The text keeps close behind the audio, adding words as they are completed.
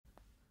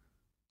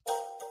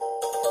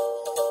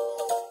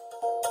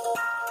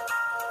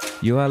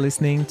You are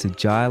listening to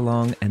Jai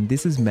Long, and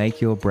this is Make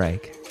Your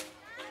Break,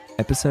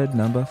 episode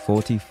number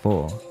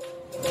 44.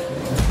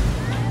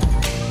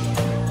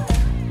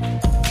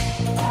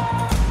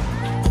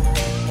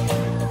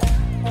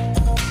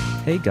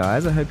 Hey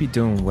guys, I hope you're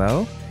doing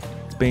well.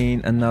 It's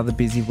been another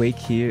busy week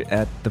here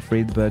at the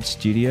Free the Bird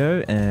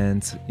studio,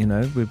 and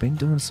we've been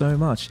doing so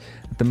much.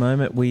 At the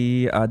moment,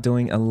 we are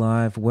doing a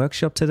live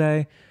workshop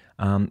today.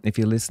 If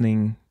you're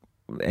listening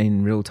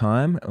in real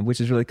time, which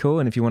is really cool.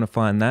 And if you want to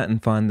find that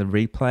and find the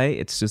replay,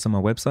 it's just on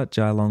my website,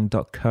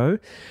 jailong.co.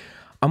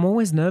 I'm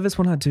always nervous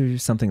when I do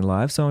something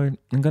live, so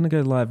I'm going to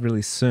go live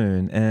really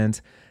soon. And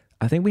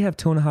I think we have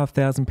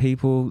 2,500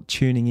 people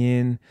tuning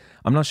in.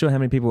 I'm not sure how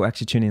many people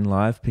actually tune in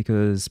live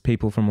because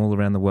people from all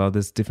around the world,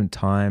 there's different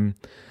time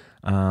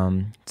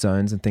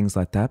zones and things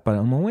like that. But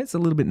I'm always a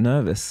little bit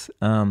nervous.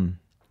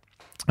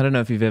 I don't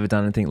know if you've ever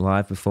done anything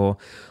live before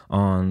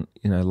on,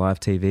 live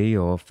TV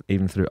or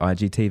even through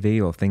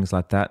IGTV or things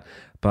like that.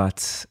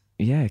 But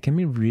yeah, it can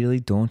be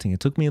really daunting. It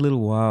took me a little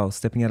while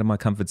stepping out of my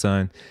comfort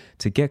zone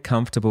to get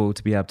comfortable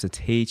to be able to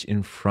teach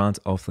in front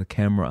of the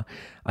camera.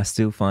 I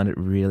still find it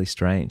really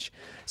strange.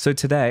 So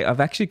today I've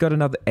actually got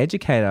another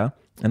educator,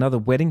 another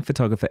wedding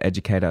photographer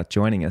educator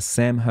joining us,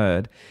 Sam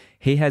Hurd.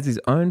 He has his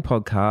own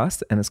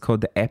podcast and it's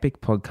called The Epic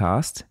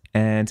Podcast.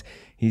 And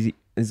he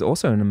is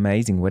also an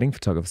amazing wedding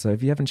photographer. So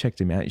if you haven't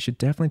checked him out, you should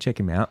definitely check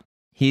him out.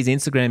 His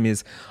Instagram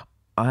is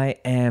I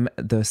am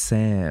the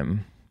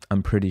Sam.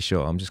 I'm pretty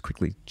sure. I'm just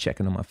quickly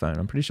checking on my phone.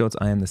 I'm pretty sure it's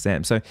I am the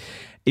Sam. So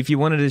if you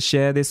wanted to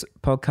share this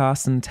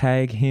podcast and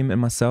tag him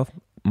and myself,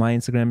 my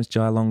Instagram is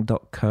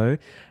jailong.co,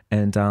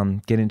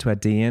 and get into our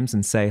DMs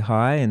and say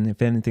hi. And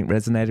if anything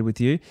resonated with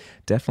you,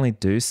 definitely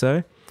do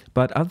so.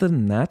 But other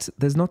than that,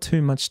 there's not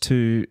too much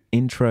to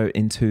intro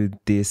into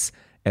this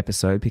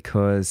episode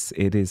because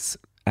it is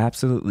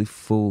absolutely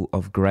full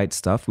of great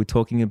stuff. We're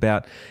talking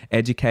about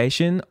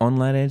education,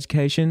 online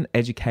education,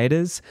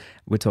 educators.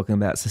 We're talking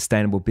about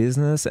sustainable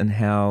business and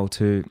how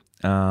to,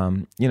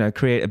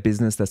 create a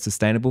business that's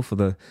sustainable for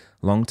the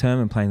long term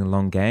and playing the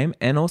long game,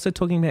 and also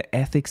talking about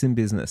ethics in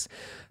business.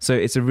 So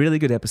it's a really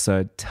good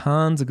episode,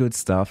 tons of good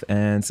stuff,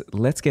 and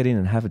let's get in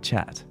and have a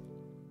chat.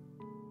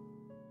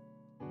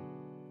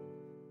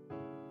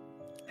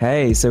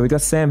 Hey, so we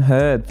got Sam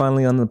Hurd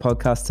finally on the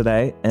podcast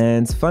today.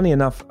 And funny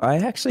enough, I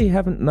actually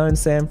haven't known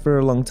Sam for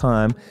a long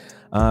time,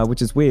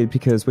 which is weird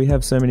because we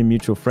have so many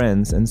mutual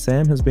friends. And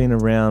Sam has been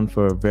around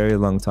for a very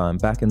long time,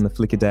 back in the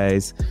Flickr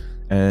days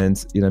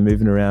and,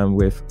 moving around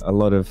with a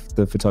lot of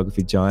the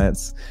photography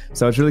giants.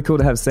 So it's really cool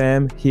to have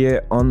Sam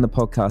here on the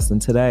podcast.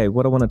 And today,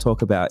 what I want to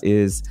talk about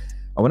is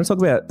I want to talk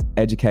about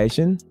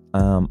education,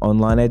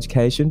 online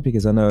education,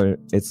 because I know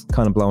it's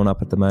kind of blowing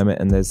up at the moment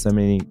and there's so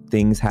many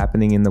things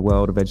happening in the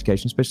world of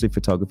education, especially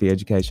photography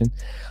education.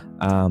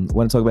 I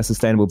want to talk about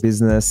sustainable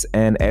business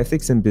and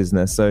ethics in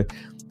business. So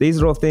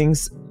these are all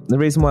things, the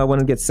reason why I want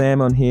to get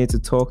Sam on here to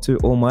talk to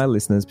all my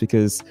listeners,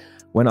 because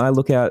when I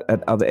look out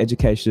at other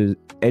educators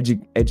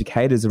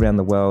around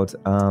the world,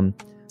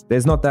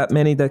 there's not that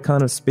many that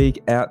kind of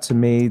speak out to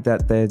me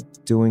that they're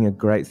doing a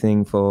great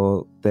thing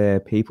for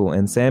their people.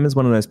 And Sam is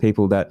one of those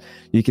people that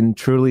you can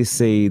truly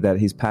see that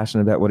he's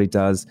passionate about what he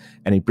does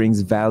and he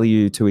brings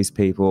value to his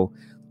people.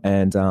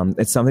 And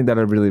it's something that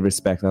I really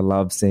respect. I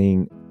love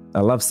seeing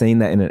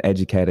that in an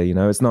educator.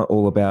 It's not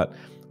all about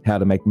how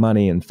to make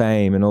money and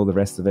fame and all the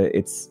rest of it.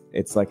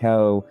 It's like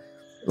how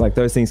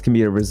those things can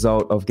be a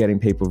result of getting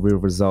people real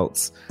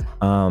results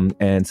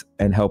and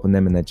helping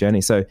them in their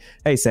journey. So,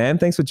 hey, Sam,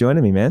 thanks for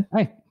joining me, man.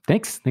 Hi.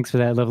 Thanks for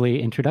that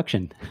lovely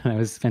introduction. That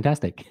was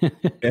fantastic. You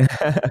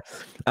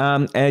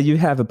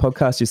have a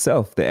podcast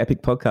yourself, the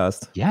Epic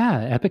Podcast. Yeah,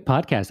 Epic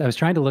Podcast. I was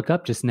trying to look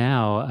up just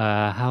now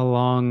how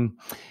long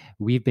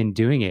we've been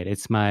doing it.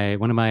 It's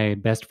one of my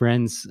best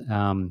friends,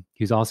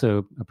 who's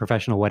also a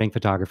professional wedding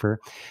photographer.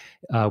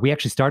 We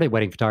actually started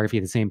wedding photography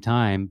at the same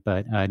time,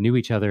 but knew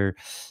each other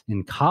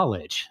in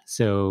college.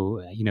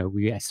 So,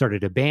 we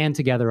started a band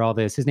together, all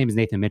this. His name is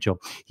Nathan Mitchell.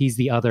 He's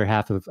the other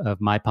half of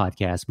my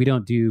podcast. We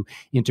don't do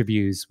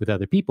interviews with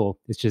other people.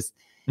 It's just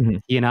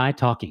he and I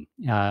talking,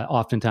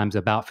 oftentimes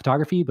about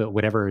photography, but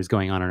whatever is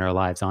going on in our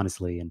lives,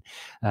 honestly. And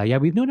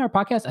we've known our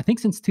podcast, I think,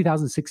 since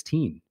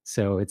 2016.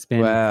 So it's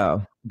been,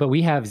 wow. But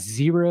we have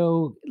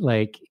zero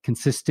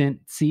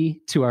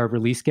consistency to our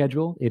release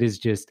schedule. It is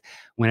just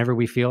whenever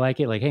we feel like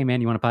it, like, hey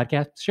man, you want a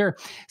podcast? Sure.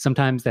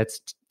 Sometimes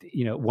that's,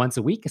 once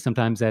a week.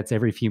 Sometimes that's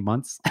every few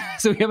months.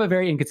 So we have a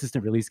very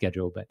inconsistent release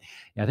schedule, but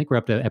I think we're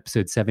up to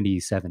episode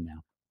 77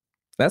 now.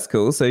 That's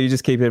cool. So you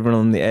just keep everyone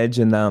on the edge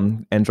and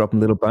dropping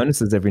little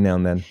bonuses every now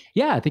and then.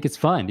 Yeah, I think it's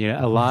fun.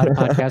 A lot of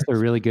podcasts are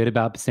really good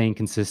about staying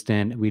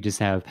consistent. We just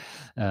have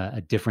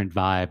a different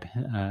vibe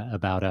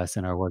about us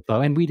and our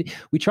workflow, and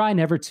we try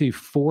never to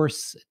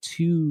force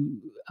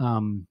too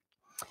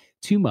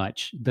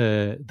much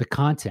the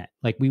content.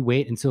 Like we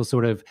wait until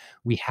sort of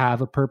we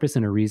have a purpose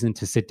and a reason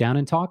to sit down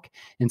and talk,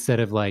 instead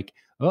of like,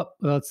 oh,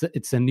 well,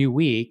 it's a new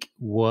week.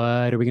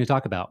 What are we going to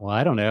talk about? Well,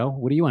 I don't know.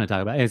 What do you want to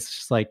talk about? It's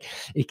just like,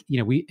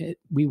 we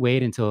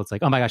wait until it's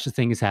like, oh my gosh, this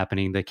thing is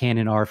happening. The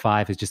Canon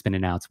R5 has just been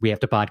announced. We have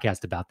to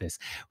podcast about this.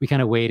 We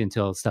kind of wait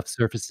until stuff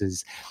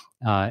surfaces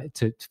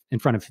to in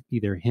front of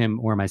either him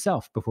or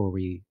myself before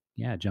we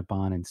jump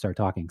on and start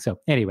talking. So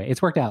anyway,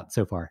 it's worked out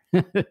so far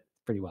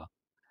pretty well.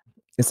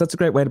 It's such a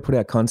great way to put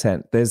out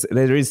content.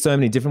 There is so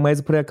many different ways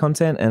to put out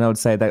content, and I would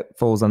say that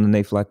falls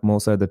underneath like more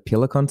so the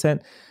pillar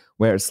content,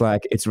 where it's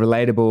like it's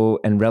relatable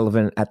and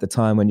relevant at the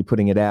time when you're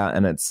putting it out,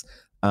 and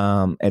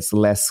it's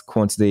less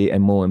quantity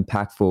and more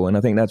impactful. And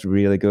I think that's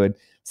really good.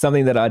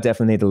 Something that I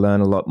definitely need to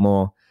learn a lot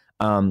more.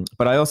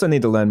 But I also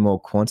need to learn more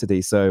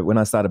quantity. So when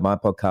I started my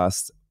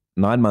podcast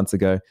 9 months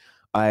ago,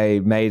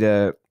 I made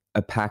a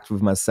pact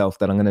with myself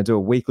that I'm going to do a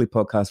weekly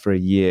podcast for a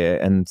year.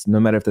 And no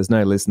matter if there's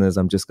no listeners,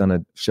 I'm just going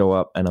to show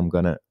up and I'm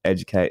going to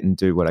educate and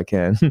do what I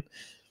can.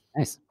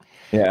 Nice.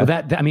 Yeah.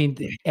 Well, I mean,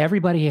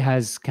 everybody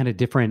has kind of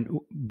different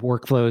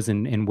workflows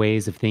and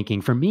ways of thinking.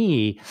 For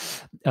me,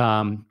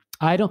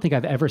 I don't think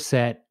I've ever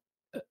set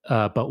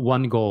but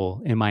one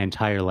goal in my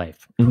entire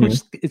life, which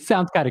it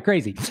sounds kind of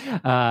crazy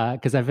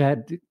because I've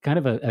had kind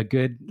of a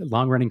good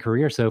long running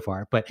career so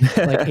far, but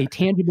like a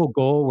tangible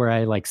goal where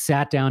I like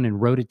sat down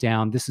and wrote it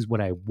down. This is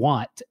what I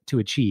want to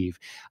achieve.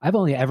 I've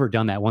only ever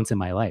done that once in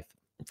my life.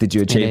 Did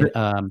you achieve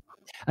it?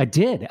 I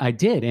did.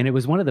 And it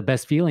was one of the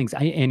best feelings.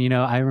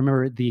 I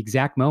remember the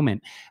exact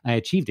moment I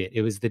achieved it.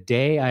 It was the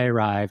day I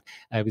arrived.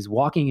 I was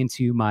walking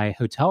into my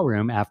hotel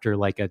room after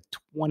like a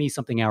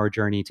 20-something hour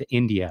journey to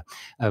India.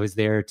 I was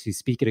there to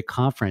speak at a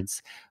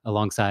conference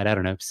alongside,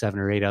 7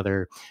 or 8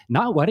 other,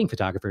 not wedding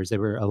photographers. There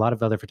were a lot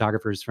of other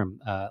photographers from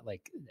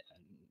like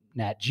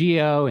Nat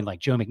Geo and like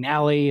Joe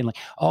McNally and like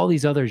all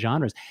these other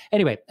genres.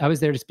 Anyway, I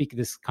was there to speak at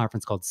this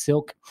conference called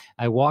Silk.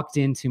 I walked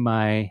into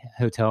my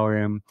hotel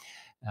room,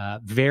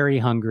 very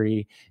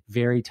hungry,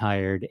 very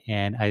tired,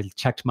 and I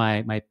checked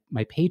my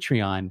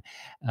Patreon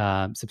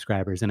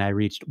subscribers, and I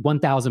reached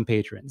 1,000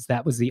 patrons.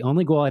 That was the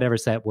only goal I'd ever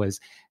set. Was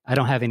I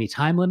don't have any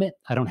time limit,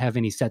 I don't have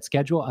any set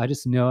schedule. I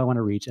just know I want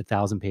to reach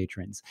 1,000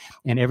 patrons,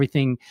 and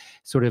everything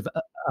sort of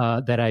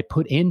that I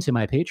put into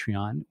my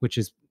Patreon, which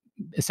is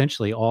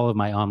essentially all of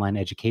my online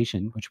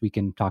education, which we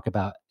can talk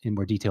about in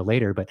more detail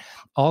later, but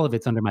all of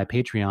it's under my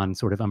Patreon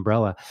sort of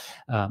umbrella.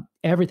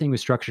 Everything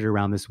was structured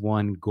around this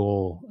one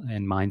goal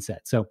and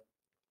mindset. So,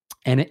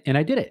 and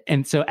I did it.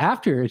 And so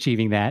after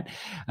achieving that,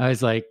 I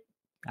was like,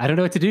 I don't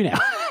know what to do now.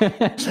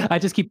 I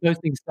just keep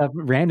posting stuff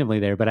randomly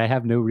there, but I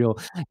have no real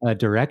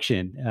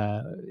direction.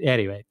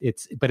 Anyway,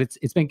 it's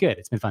been good.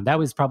 It's been fun. That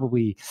was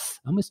probably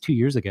almost 2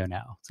 years ago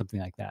now, something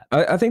like that.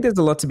 I think there's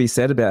a lot to be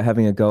said about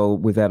having a goal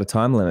without a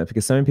time limit,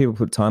 because so many people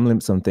put time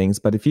limits on things.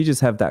 But if you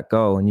just have that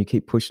goal and you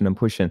keep pushing and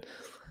pushing,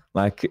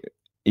 like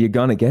you're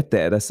gonna get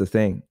there. That's the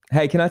thing.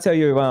 Hey, can I tell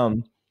you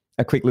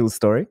a quick little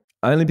story?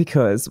 Only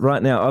because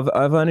right now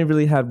I've only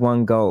really had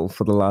one goal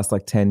for the last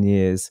like 10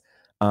 years.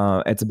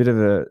 It's a bit of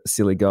a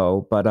silly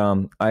goal, but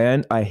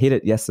I hit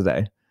it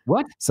yesterday.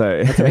 What?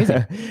 So that's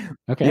amazing.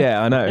 Okay.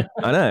 Yeah, I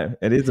know.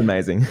 It is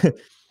amazing.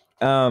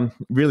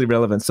 Really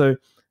relevant. So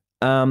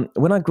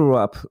when I grew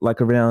up,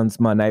 like around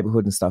my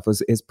neighborhood and stuff,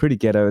 it's pretty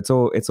ghetto. It's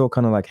all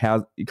kind of like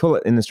you call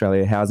it in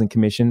Australia housing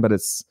commission, but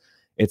it's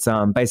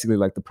basically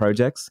like the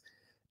projects.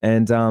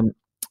 And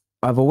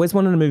I've always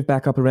wanted to move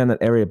back up around that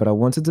area, but I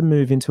wanted to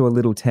move into a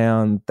little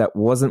town that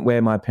wasn't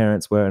where my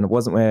parents were, and it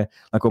wasn't where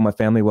like all my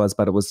family was,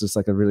 but it was just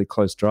like a really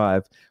close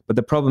drive. But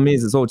the problem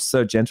is, it's all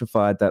so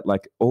gentrified that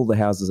like all the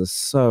houses are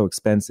so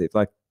expensive.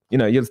 Like,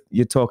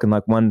 you're talking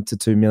like 1 to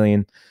 2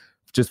 million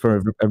just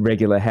for a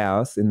regular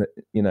house in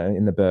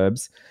the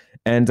burbs.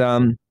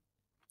 And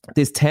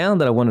this town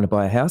that I wanted to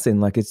buy a house in,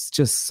 like it's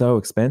just so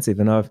expensive.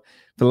 And for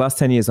the last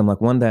 10 years, I'm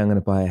like, one day I'm going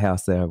to buy a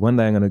house there. One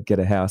day I'm going to get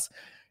a house.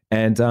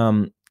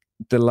 And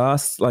the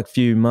last like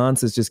few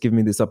months has just given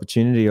me this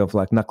opportunity of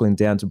like knuckling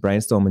down to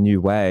brainstorm a new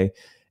way.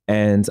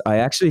 And I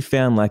actually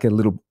found like a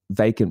little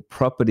vacant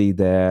property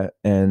there.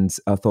 And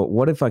I thought,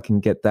 what if I can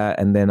get that?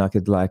 And then I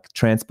could like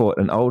transport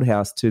an old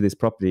house to this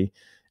property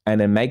and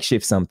then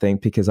makeshift something,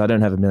 because I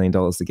don't have $1 million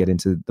to get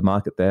into the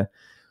market there.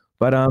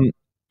 But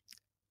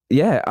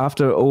yeah,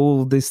 after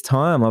all this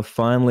time, I've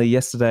finally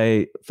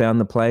yesterday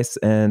found the place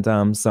and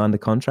signed the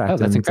contract. Oh,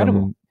 that's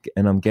incredible.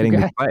 And I'm getting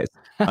the place.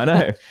 I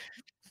know.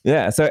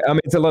 Yeah, so I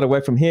mean, it's a lot of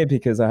work from here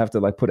because I have to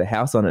like put a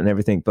house on it and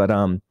everything. But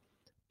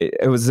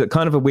it was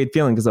kind of a weird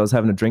feeling because I was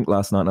having a drink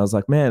last night and I was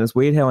like, man, it's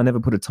weird how I never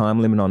put a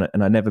time limit on it,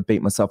 and I never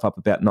beat myself up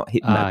about not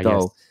hitting that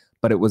goal. Yes.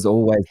 But it was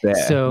always there.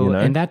 So,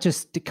 and that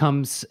just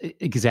comes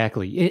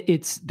exactly.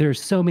 There's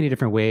so many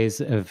different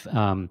ways of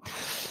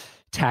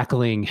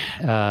tackling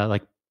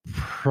like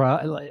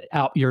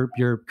out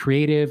your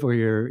creative or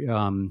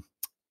your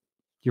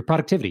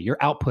productivity, your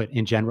output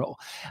in general.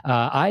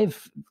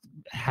 I've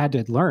had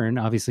to learn,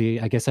 obviously,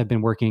 I guess I've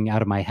been working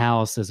out of my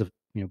house as a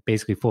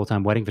basically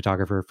full-time wedding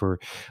photographer for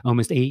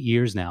almost 8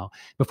 years now.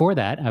 Before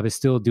that, I was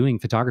still doing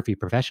photography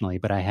professionally,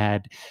 but I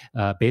had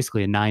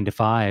basically a 9 to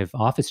 5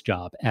 office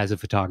job as a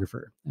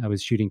photographer. I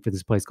was shooting for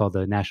this place called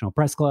the National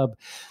Press Club.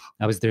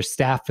 I was their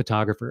staff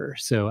photographer.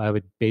 So I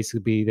would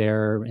basically be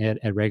there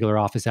at regular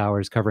office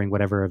hours covering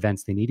whatever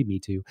events they needed me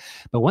to.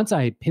 But once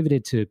I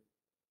pivoted to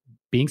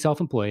being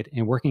self-employed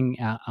and working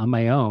on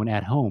my own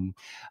at home,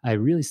 I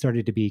really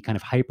started to be kind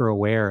of hyper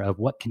aware of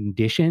what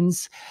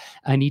conditions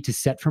I need to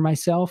set for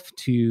myself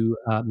to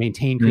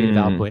maintain creative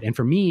output. And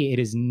for me, it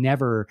is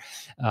never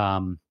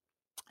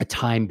a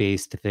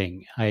time-based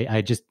thing. I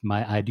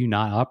do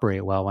not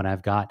operate well when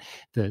I've got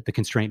the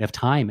constraint of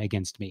time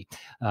against me.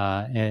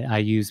 And I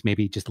use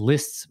maybe just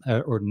lists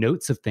or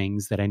notes of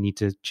things that I need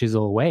to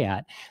chisel away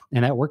at,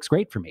 and that works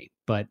great for me.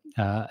 But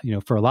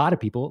for a lot of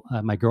people,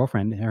 my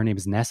girlfriend, her name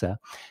is Nessa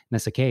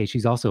Kay.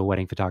 She's also a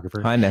wedding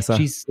photographer. Hi, Nessa.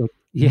 She's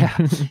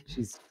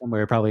she's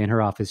somewhere probably in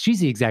her office. She's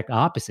the exact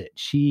opposite.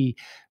 She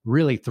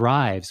really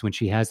thrives when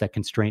she has that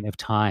constraint of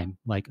time.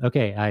 Like,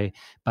 okay,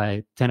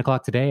 by 10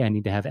 o'clock today, I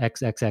need to have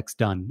XXX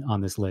done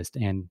on this list,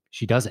 and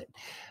she does it.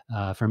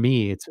 For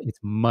me, it's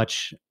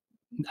much.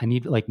 I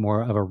need like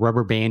more of a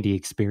rubber bandy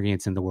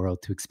experience in the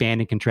world to expand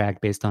and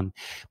contract based on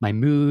my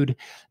mood,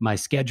 my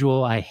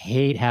schedule. I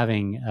hate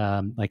having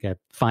like a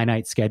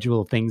finite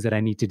schedule of things that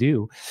I need to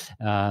do.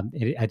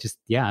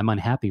 I'm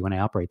unhappy when I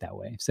operate that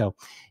way. So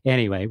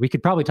anyway, we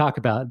could probably talk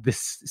about this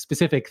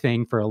specific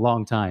thing for a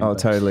long time. Oh,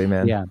 totally,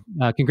 man. Yeah.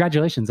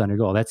 Congratulations on your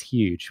goal. That's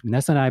huge.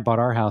 Nessa and I bought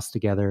our house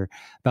together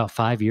about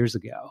 5 years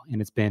ago,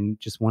 and it's been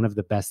just one of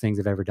the best things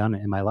I've ever done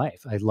in my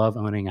life. I love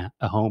owning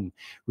a home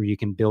where you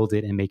can build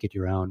it and make it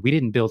your own. We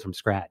didn't build from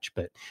scratch,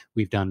 but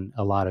we've done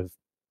a lot of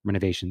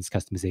renovations,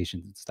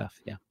 customizations and stuff.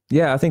 Yeah.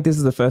 Yeah. I think this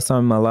is the first time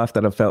in my life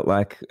that I felt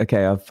like,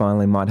 okay, I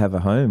finally might have a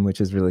home, which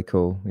is really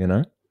cool,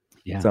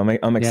 Yeah. So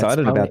I'm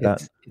excited about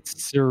that. It's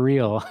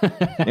surreal.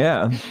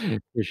 Yeah.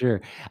 For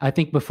sure. I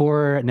think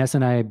before Nessa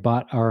and I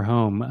bought our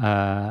home,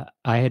 I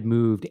had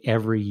moved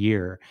every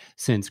year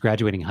since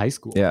graduating high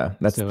school. Yeah.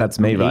 That's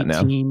me right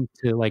now. 18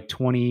 to like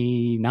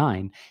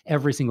 29,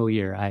 every single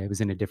year I was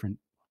in a different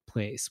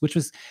place, which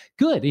was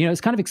good.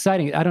 It's kind of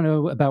exciting. I don't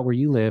know about where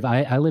you live.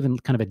 I live in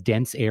kind of a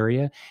dense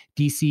area,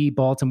 DC,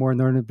 Baltimore,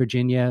 Northern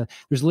Virginia.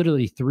 There's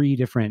literally 3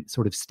 different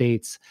sort of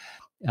states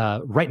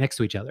right next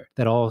to each other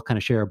that all kind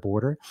of share a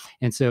border.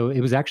 And so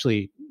it was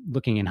actually,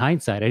 looking in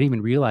hindsight, I didn't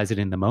even realize it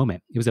in the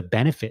moment. It was a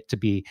benefit to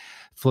be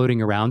floating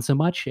around so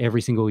much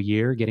every single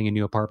year, getting a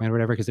new apartment or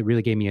whatever, because it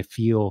really gave me a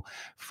feel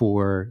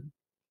for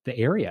the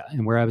area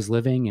and where I was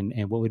living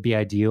and what would be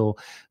ideal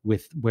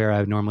with where I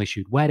would normally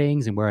shoot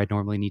weddings and where I'd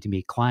normally need to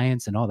meet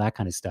clients and all that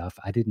kind of stuff.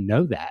 I didn't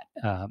know that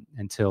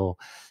until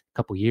a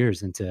couple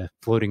years into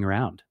floating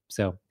around.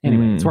 So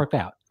anyway, it's worked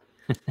out.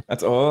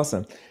 That's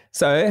awesome.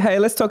 So, hey,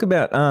 let's talk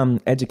about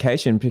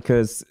education,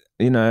 because,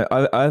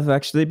 I've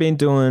actually been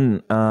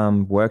doing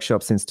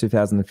workshops since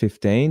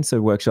 2015.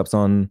 So workshops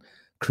on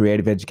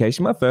creative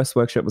education. My first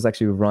workshop was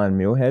actually with Ryan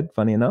Muirhead,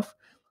 funny enough.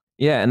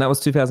 Yeah, and that was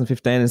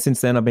 2015. And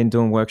since then, I've been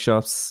doing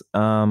workshops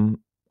all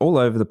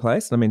over the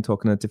place. I've been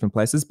talking at different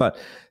places. But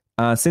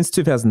since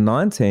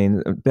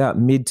 2019, about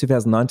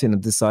mid-2019, I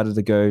decided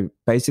to go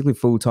basically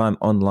full-time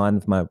online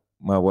with my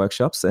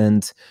workshops.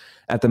 And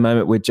at the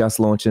moment, we're just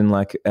launching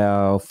like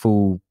our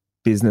full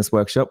business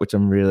workshop, which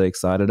I'm really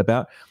excited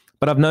about.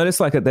 But I've noticed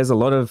like there's a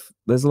lot of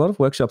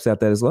workshops out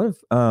there. There's a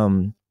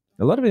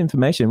lot of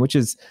information, which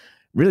is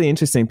really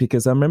interesting,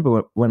 because I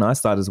remember when I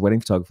started as a wedding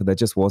photographer, there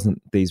just wasn't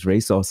these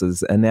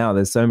resources. And now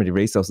there's so many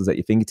resources at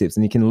your fingertips,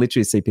 and you can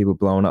literally see people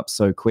blowing up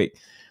so quick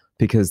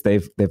because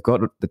they've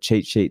got the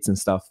cheat sheets and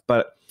stuff.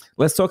 But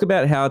let's talk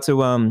about how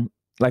to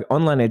like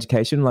online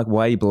education, like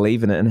why you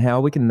believe in it and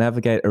how we can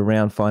navigate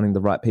around finding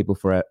the right people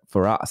for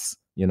us,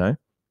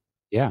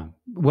 Yeah.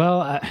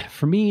 Well,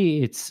 for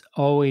me, it's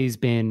always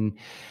been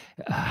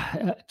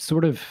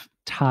sort of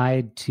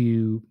tied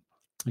to,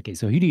 okay,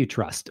 so who do you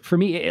trust? For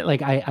me,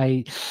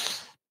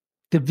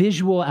 the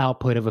visual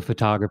output of a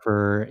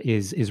photographer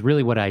is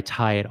really what I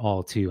tie it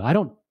all to. I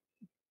don't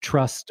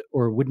trust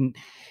or wouldn't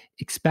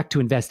expect to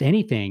invest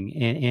anything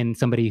in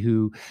somebody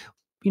who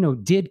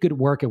did good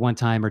work at one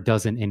time or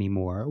doesn't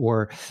anymore,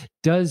 or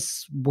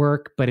does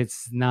work, but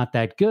it's not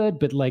that good,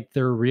 but like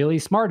they're really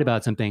smart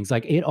about some things.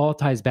 Like it all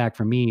ties back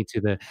for me to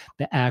the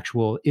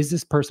actual, is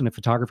this person a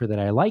photographer that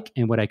I like,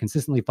 and would I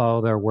consistently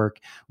follow their work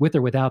with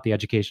or without the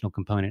educational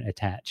component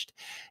attached?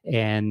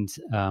 And,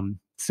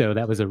 so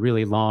that was a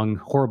really long,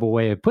 horrible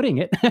way of putting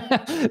it,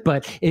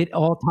 but it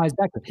all ties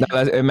back. No,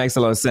 it makes a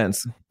lot of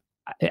sense.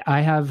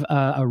 I have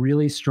a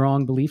really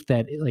strong belief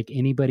that like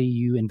anybody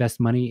you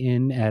invest money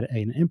in at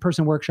an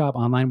in-person workshop,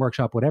 online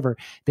workshop, whatever,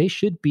 they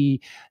should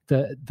be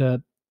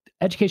the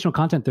educational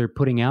content they're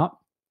putting out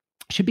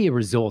should be a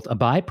result, a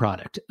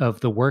byproduct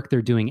of the work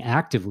they're doing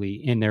actively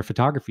in their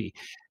photography,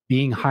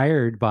 being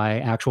hired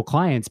by actual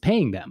clients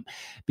paying them.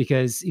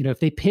 Because, if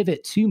they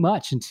pivot too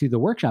much into the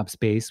workshop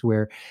space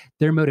where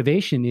their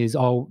motivation is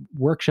all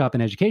workshop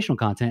and educational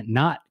content,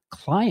 not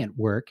client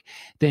work,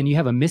 then you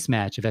have a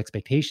mismatch of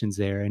expectations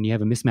there, and you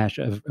have a mismatch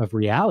of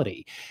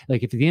reality.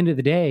 Like if at the end of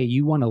the day,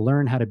 you want to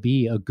learn how to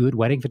be a good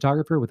wedding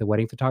photographer with a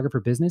wedding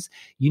photographer business,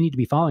 you need to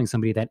be following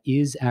somebody that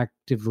is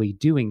actively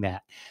doing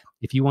that.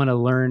 If you want to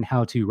learn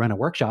how to run a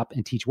workshop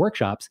and teach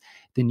workshops,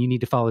 then you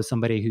need to follow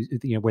somebody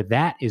who, where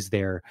that is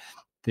their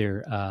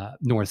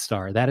North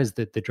Star. That is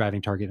the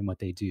driving target in what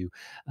they do.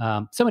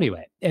 So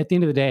anyway, at the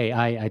end of the day,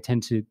 I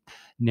tend to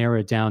narrow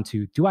it down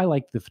to, do I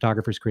like the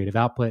photographer's creative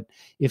output?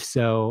 If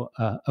so,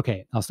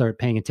 okay, I'll start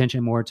paying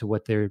attention more to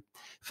what they're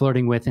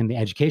flirting with in the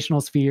educational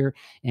sphere.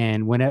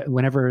 And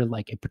whenever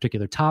like a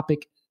particular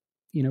topic,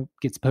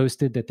 gets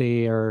posted that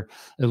they are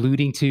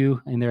alluding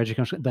to in their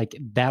education, like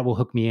that will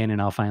hook me in,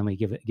 and I'll finally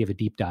give a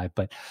deep dive.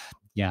 But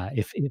yeah,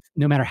 if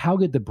no matter how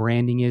good the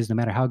branding is, no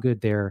matter how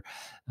good their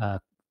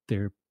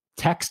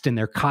text and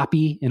their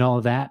copy and all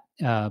of that,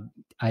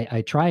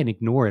 I try and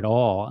ignore it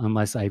all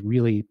unless I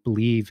really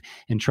believe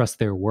and trust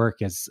their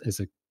work as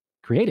a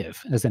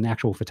creative, as an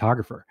actual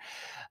photographer.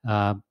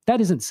 That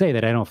isn't to say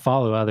that I don't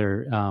follow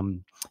other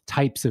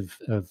types of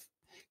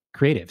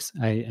creatives.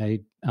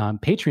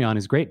 Patreon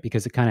is great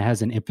because it kind of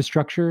has an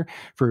infrastructure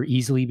for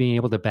easily being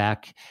able to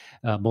back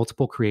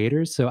multiple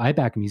creators. So I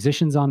back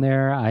musicians on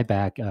there, I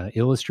back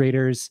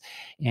illustrators,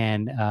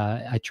 and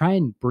I try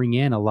and bring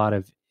in a lot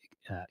of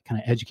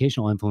kind of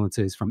educational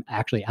influences from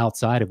actually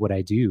outside of what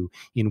I do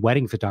in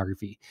wedding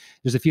photography.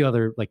 There's a few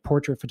other like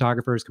portrait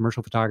photographers,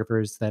 commercial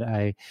photographers that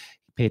I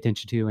pay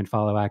attention to and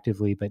follow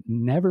actively, but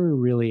never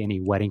really any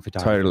wedding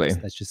photographers. Totally.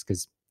 That's just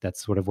because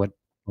that's sort of what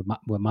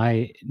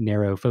my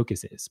narrow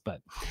focus is.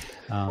 But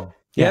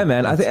yeah,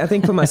 man, I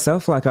think for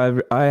myself, like I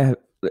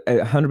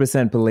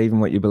 100% believe in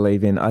what you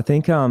believe in. I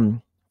think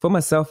for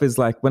myself is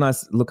like, when I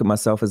look at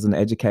myself as an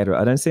educator,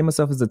 I don't see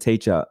myself as a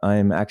teacher. I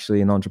am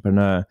actually an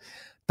entrepreneur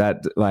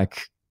that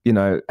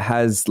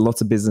has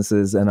lots of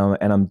businesses, and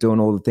I'm doing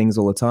all the things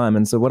all the time.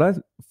 And so what I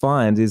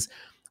find is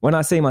when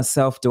I see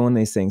myself doing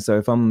these things, so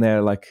if I'm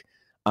there like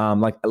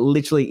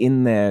literally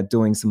in there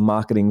doing some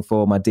marketing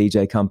for my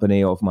DJ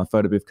company or for my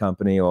photo booth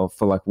company or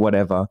for like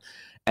whatever,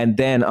 and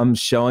then I'm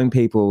showing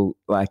people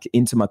like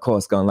into my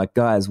course going like,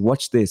 guys,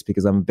 watch this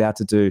because I'm about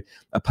to do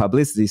a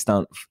publicity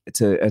stunt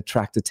to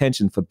attract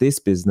attention for this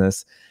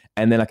business.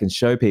 And then I can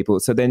show people.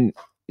 So then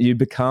you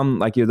become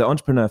like, you're the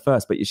entrepreneur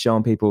first, but you're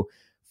showing people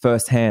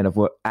firsthand of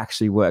what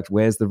actually worked.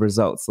 Where's the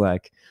results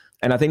like?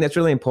 And I think that's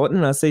really important.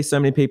 And I see so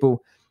many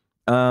people,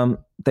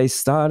 they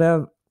start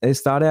out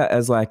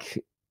as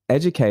like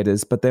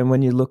educators, but then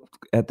when you look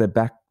at their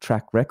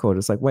backtrack record,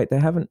 it's like, wait,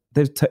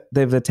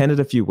 they've attended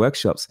a few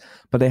workshops,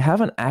 but they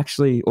haven't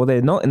actually, or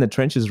they're not in the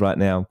trenches right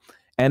now.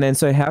 And then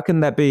so how can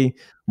that be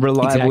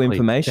reliable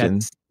information?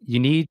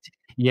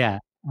 Yeah.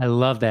 I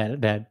love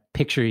that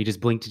picture you just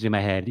blinked into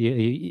my head.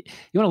 You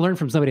want to learn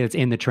from somebody that's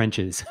in the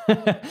trenches,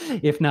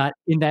 if not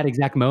in that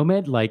exact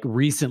moment, like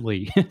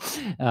recently,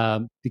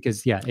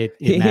 because it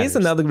Here's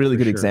another really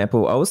good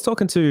example. I was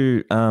talking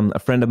to a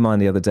friend of mine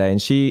the other day,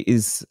 and she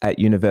is at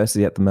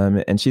university at the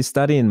moment, and she's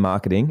studying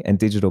marketing and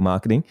digital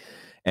marketing,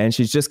 and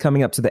she's just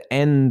coming up to the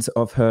end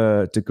of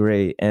her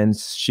degree, and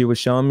she was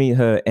showing me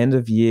her end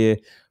of year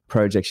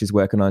project she's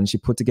working on. She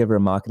put together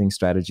a marketing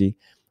strategy.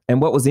 And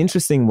what was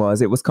interesting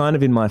was it was kind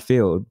of in my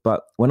field,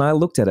 but when I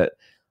looked at it,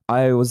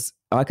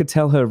 I could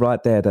tell her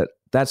right there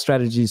that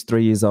strategy is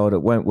 3 years old.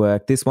 It won't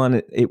work. This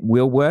one, it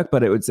will work,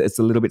 but it's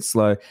a little bit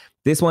slow.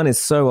 This one is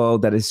so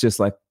old that it's just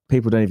like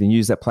people don't even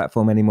use that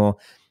platform anymore.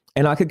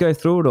 And I could go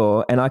through it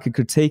all and I could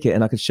critique it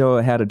and I could show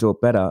her how to do it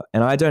better.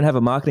 And I don't have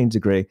a marketing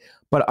degree,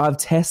 but I've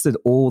tested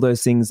all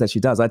those things that she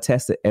does. I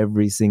test it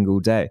every single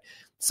day.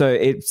 So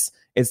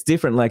it's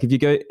different. Like if you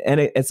go,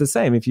 and it's the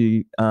same if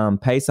you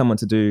pay someone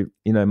to do,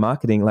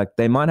 marketing, like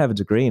they might have a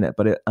degree in it,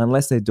 but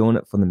unless they're doing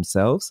it for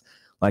themselves,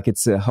 like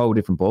it's a whole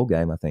different ball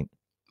game, I think.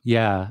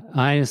 Yeah,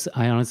 I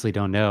honestly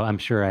don't know. I'm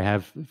sure I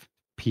have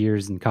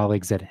peers and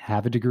colleagues that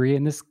have a degree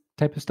in this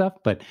type of stuff,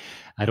 but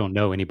I don't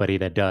know anybody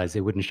that does.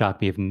 It wouldn't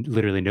shock me if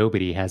literally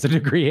nobody has a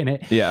degree in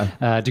it.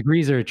 Yeah.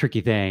 Degrees are a tricky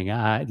thing.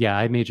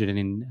 I majored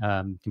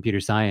in computer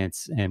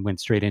science and went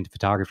straight into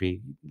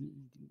photography.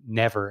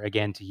 Never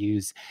again to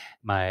use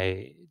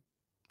my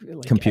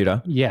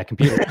computer.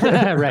 Computer.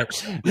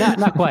 Right.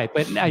 Not quite,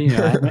 but I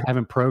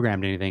haven't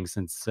programmed anything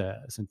since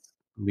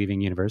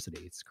leaving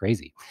university. It's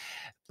crazy,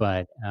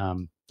 but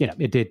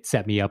it did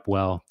set me up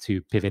well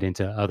to pivot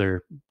into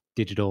other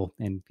digital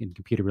and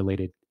computer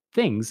related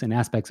things and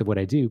aspects of what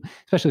I do,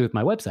 especially with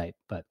my website.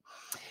 But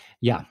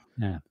yeah.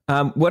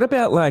 What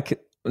about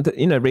like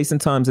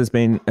recent times? There's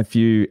been a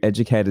few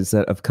educators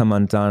that have come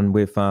undone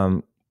with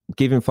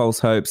giving false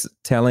hopes,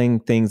 telling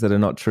things that are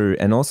not true.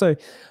 And also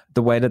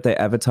the way that they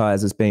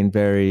advertise has been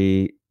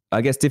very, I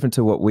guess, different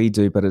to what we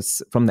do, but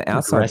it's from the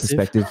outside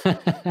perspective.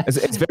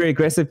 It's very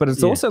aggressive, but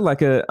it's also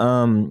like a,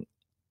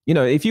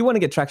 if you want to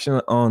get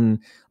traction on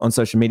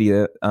social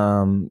media,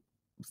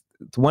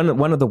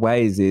 one of the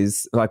ways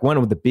is like one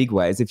of the big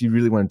ways, if you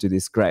really want to do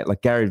this, great.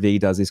 Like Gary Vee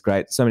does this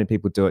great. So many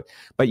people do it,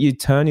 but you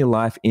turn your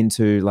life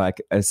into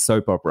like a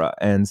soap opera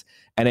and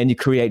then you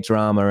create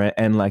drama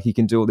and like you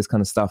can do all this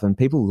kind of stuff and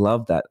people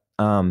love that.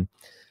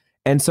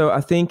 And so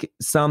I think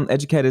some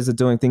educators are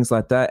doing things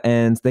like that,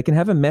 and they can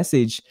have a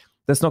message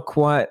that's not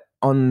quite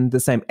on the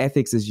same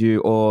ethics as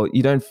you, or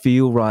you don't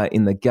feel right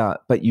in the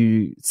gut, but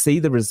you see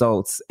the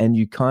results and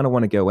you kind of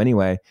want to go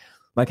anyway.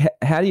 Like,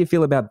 how do you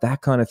feel about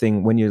that kind of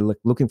thing when you're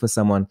looking for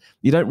someone?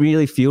 You don't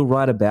really feel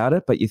right about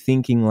it, but you're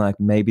thinking like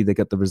maybe they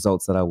got the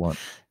results that I want.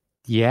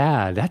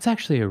 Yeah, that's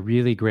actually a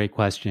really great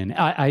question.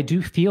 I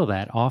do feel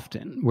that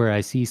often where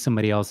I see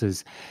somebody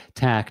else's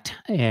tact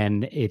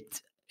and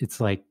it's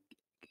like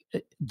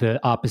the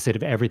opposite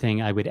of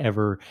everything I would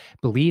ever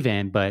believe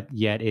in, but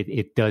yet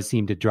it does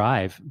seem to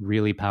drive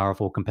really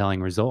powerful, compelling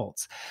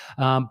results.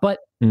 But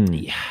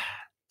yeah,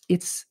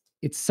 it's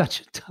such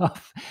a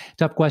tough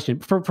question.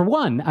 For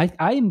one,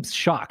 I am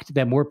shocked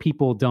that more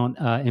people don't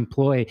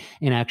employ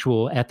an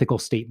actual ethical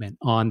statement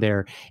on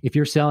their. If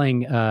you're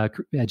selling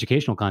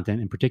educational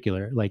content in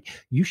particular, like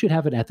you should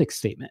have an ethics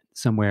statement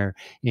somewhere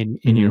in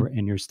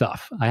your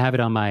stuff. I have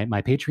it on my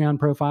Patreon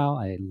profile.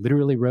 I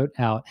literally wrote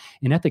out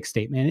an ethics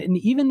statement, and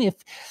even if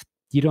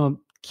you don't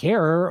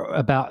care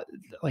about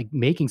like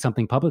making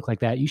something public like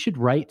that, you should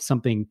write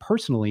something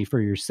personally for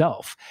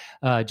yourself,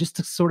 just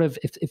to sort of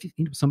if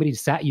somebody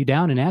sat you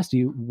down and asked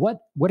you what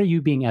are you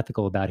being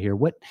ethical about here,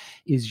 what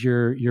is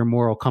your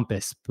moral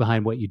compass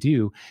behind what you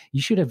do,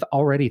 you should have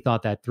already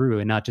thought that through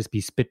and not just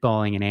be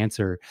spitballing an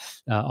answer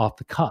off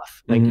the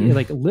cuff.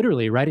 Like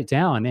literally write it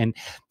down. And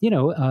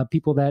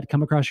people that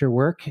come across your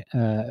work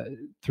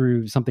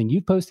through something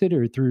you've posted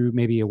or through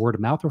maybe a word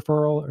of mouth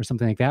referral or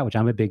something like that, which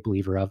I'm a big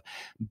believer of.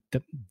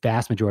 The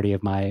vast majority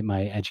of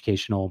my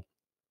educational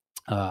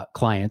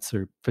clients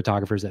or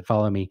photographers that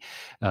follow me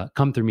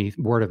come through me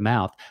word of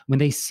mouth. When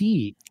they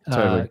see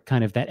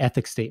kind of that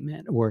ethics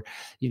statement or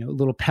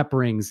little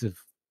pepperings of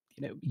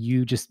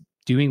you just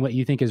doing what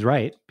you think is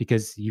right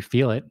because you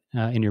feel it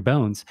in your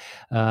bones,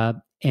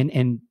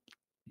 and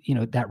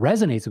that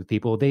resonates with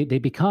people, they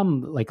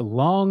become like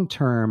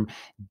long-term,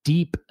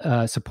 deep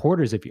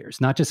supporters of yours,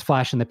 not just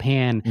flash in the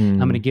pan. I'm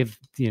going to give,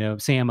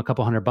 Sam a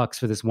couple $100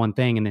 for this one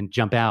thing and then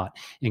jump out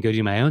and go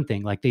do my own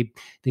thing. Like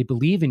they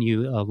believe in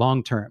you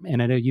long-term.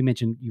 And I know you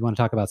mentioned you want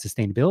to talk about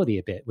sustainability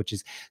a bit, which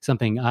is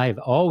something I've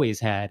always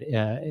had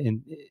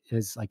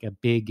as like a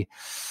big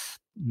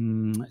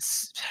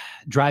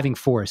driving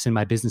force in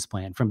my business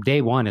plan from day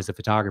one as a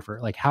photographer.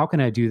 Like, how can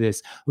I do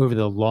this over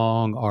the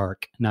long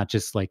arc, not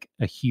just like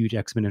a huge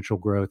exponential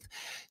growth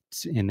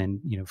and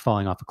then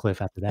falling off a cliff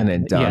after that, and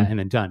then done. Yeah, and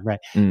then done. Right.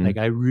 Like,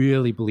 I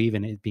really believe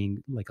in it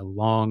being like a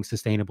long,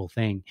 sustainable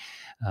thing.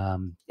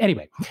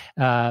 Anyway,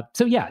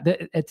 so yeah,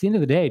 at the end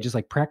of the day, just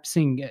like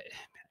practicing.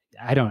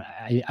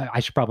 I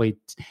should probably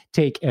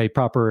take a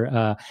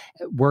proper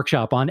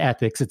workshop on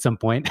ethics at some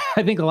point.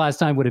 I think the last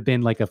time would have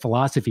been like a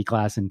philosophy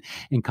class in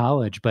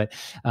college. But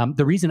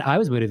the reason I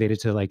was motivated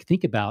to like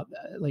think about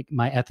like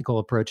my ethical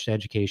approach to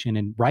education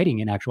and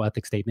writing an actual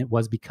ethics statement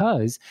was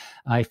because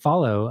I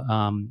follow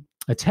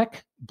a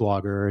tech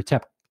blogger or a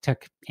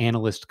tech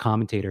analyst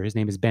commentator. His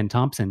name is Ben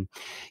Thompson.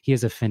 He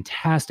has a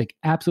fantastic,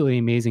 absolutely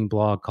amazing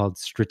blog called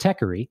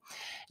Stratechery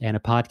and a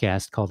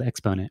podcast called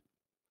Exponent.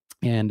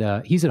 And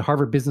he's a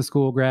Harvard Business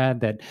School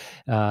grad that,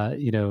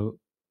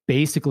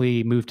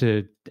 basically moved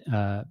to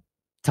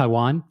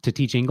Taiwan to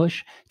teach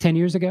English 10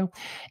 years ago,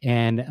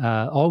 and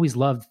always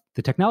loved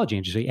the technology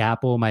industry,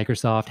 Apple,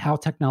 Microsoft, how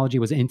technology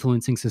was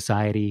influencing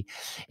society,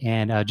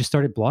 and just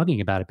started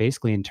blogging about it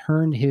basically, and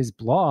turned his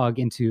blog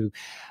into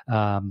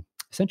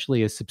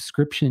essentially a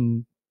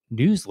subscription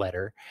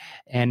newsletter.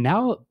 And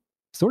now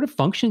sort of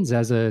functions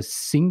as a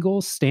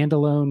single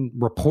standalone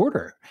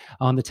reporter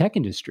on the tech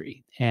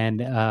industry.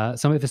 And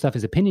some of the stuff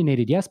is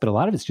opinionated, yes, but a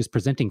lot of it's just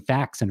presenting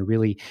facts in a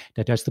really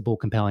digestible,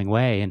 compelling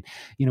way. And,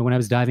 when I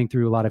was diving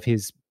through a lot of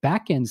his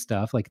back-end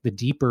stuff, like the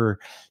deeper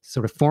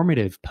sort of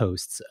formative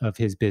posts of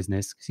his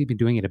business, because he's been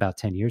doing it about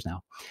 10 years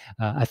now,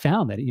 I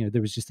found that,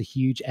 there was just a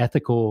huge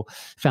ethical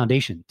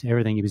foundation to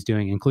everything he was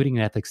doing, including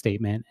an ethics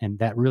statement. And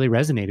that really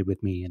resonated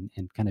with me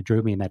and kind of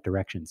drove me in that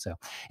direction. So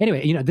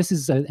anyway, this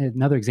is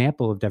another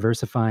example of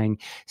diversifying,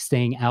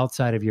 staying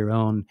outside of your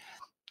own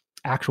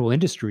actual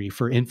industry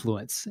for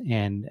influence.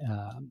 And,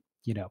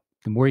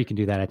 the more you can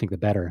do that, I think the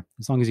better,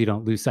 as long as you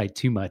don't lose sight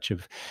too much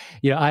of,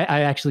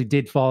 I actually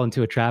did fall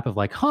into a trap of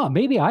like,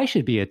 maybe I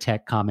should be a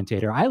tech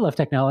commentator. I love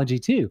technology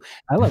too.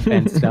 I love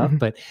Ben's stuff,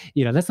 but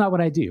that's not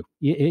what I do.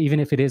 Even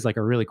if it is like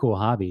a really cool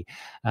hobby,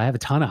 I have a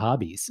ton of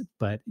hobbies,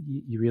 but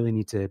you really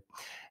need to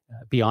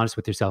be honest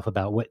with yourself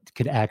about what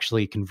could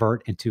actually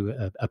convert into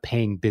a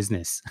paying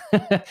business.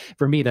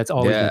 For me, that's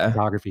always been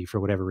photography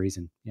for whatever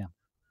reason. Yeah.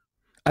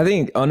 I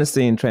think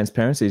honesty and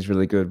transparency is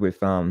really good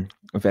with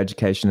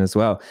education as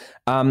well.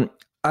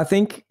 I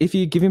think if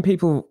you're giving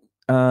people,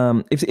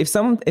 if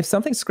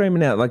something's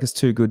screaming out like it's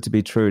too good to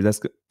be true,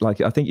 that's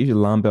like, I think your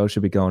alarm bell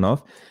should be going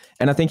off.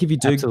 And I think if you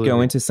do go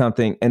into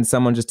something and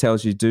someone just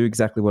tells you do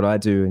exactly what I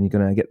do and you're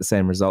going to get the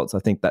same results, I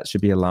think that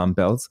should be alarm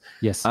bells.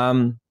 Yes.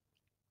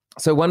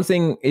 So one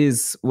thing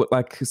is with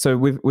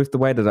the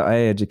way that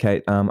I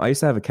educate, I used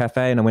to have a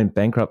cafe and I went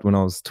bankrupt when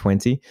I was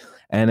 20.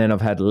 And then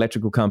I've had an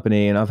electrical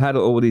company and I've had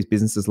all these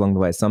businesses along the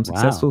way, some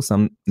successful,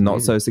 some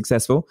not so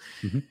successful.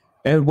 Mm-hmm.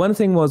 And one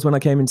thing was when I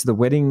came into the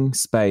wedding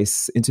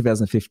space in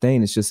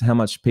 2015, it's just how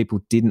much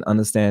people didn't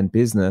understand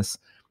business,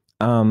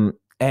 and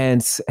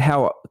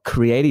how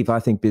creative I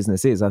think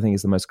business is. I think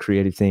it's the most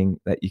creative thing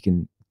that you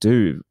can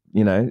do.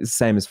 You know, it's the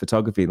same as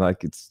photography.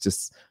 Like it's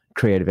just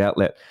creative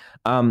outlet.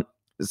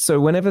 So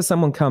whenever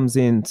someone comes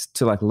in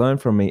to like learn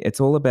from me,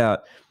 it's all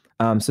about,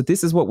 so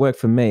this is what worked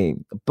for me,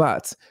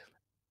 but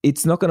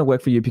it's not going to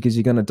work for you because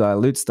you're going to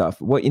dilute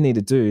stuff. What you need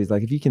to do is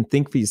like, if you can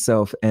think for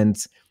yourself and,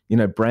 you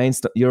know,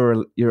 brainstorm,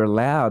 you're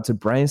allowed to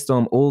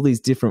brainstorm all these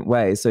different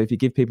ways. So if you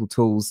give people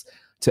tools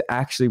to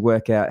actually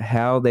work out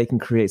how they can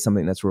create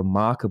something that's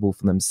remarkable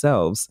for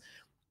themselves,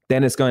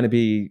 then it's going to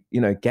be, you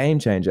know, game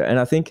changer. And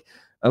I think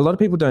a lot of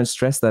people don't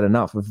stress that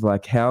enough of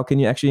like, how can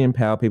you actually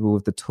empower people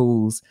with the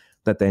tools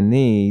that they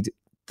need,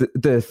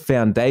 the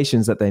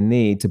foundations that they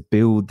need to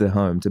build the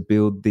home, to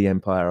build the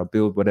empire, or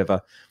build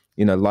whatever,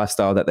 you know,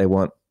 lifestyle that they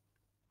want.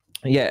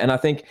 Yeah, and I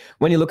think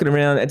when you're looking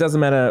around, it doesn't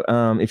matter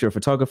if you're a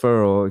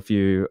photographer or if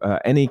you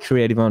any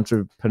creative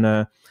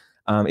entrepreneur.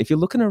 If you're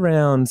looking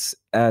around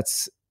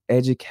at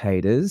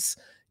educators,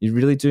 you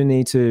really do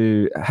need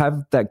to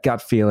have that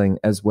gut feeling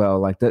as well.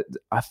 Like that,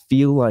 I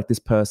feel like this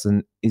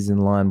person is in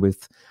line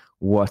with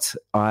what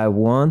I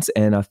want,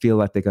 and I feel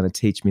like they're going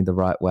to teach me the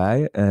right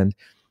way. And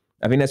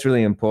I think that's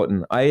really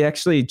important. I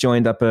actually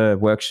joined up a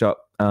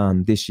workshop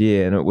this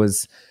year, and it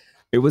was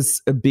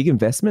a big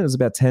investment. It was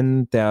about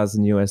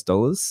 $10,000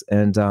 US,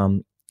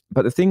 and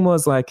but the thing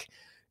was like,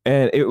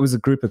 and it was a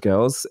group of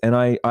girls, and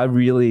I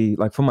really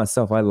like, for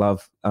myself, I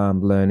love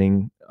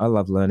learning. I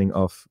love learning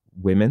off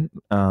women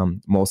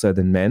more so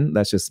than men.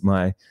 That's just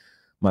my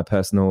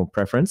personal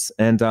preference.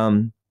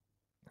 And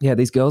yeah,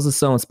 these girls are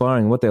so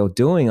inspiring. What they were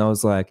doing, I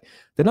was like,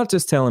 they're not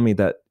just telling me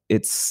that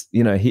it's,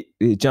 you know,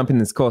 jump in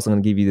this course, I'm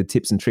going to give you the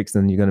tips and tricks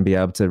and you're going to be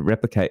able to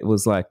replicate. It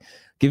was like,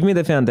 give me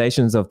the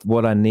foundations of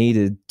what I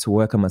needed to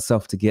work on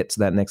myself to get to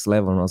that next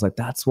level. And I was like,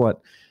 that's what,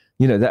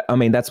 you know, that, I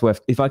mean, that's worth,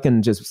 if I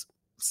can just,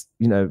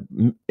 you know,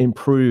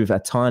 improve a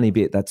tiny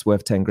bit, that's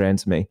worth 10 grand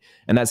to me.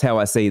 And that's how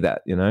I see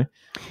that, you know?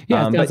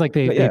 Yeah, it feels like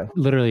they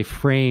literally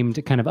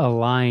framed, kind of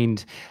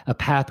aligned a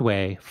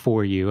pathway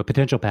for you, a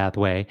potential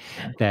pathway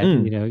that,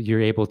 you know,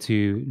 you're able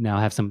to now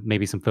have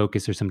maybe some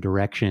focus or some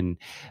direction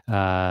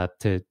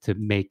to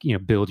make, you know,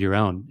 build your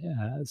own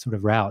sort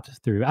of route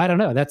through. I don't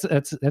know.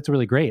 That's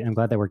really great. I'm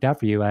glad that worked out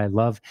for you. I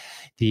love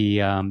the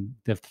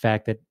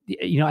fact that,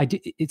 you know,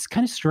 it's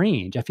kind of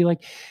strange. I feel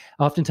like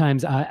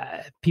oftentimes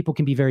people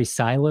can be very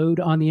siloed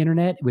on the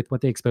internet with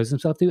what they expose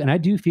themselves to. And I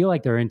do feel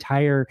like there are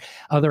entire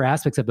other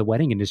aspects of the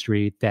wedding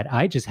industry that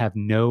I just have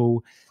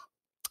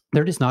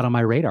they're just not on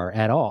my radar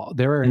at all.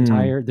 There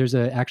are there's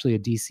actually a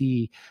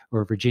DC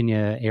or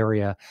Virginia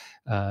area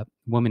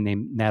woman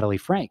named Natalie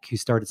Frank who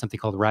started something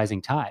called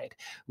Rising Tide,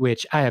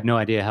 which I have no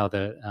idea how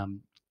the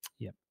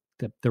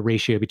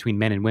ratio between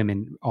men and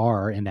women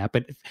are in that.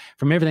 But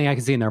from everything I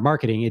can see in their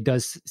marketing, it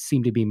does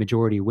seem to be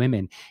majority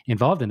women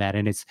involved in that.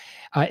 And it's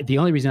the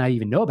only reason I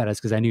even know about it is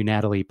because I knew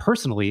Natalie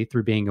personally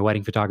through being a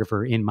wedding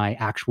photographer in my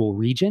actual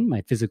region,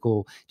 my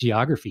physical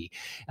geography.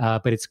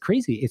 But it's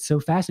crazy. It's so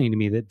fascinating to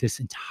me that this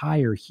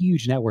entire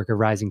huge network of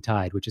Rising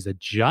Tide, which is a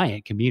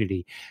giant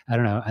community, I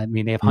don't know. I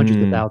mean, they have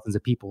hundreds of thousands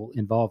of people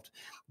involved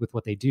with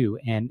what they do.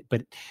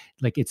 But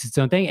like, it's its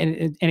own thing.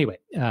 And anyway,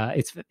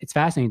 it's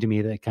fascinating to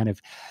me that kind of,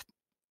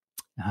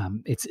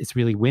 it's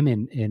really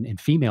women and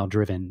female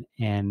driven,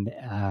 and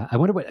I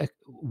wonder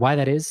why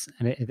that is,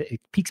 and it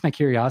piques my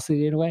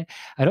curiosity in a way.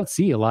 I don't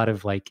see a lot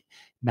of like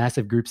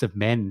massive groups of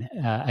men.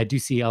 I do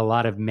see a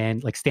lot of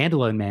men, like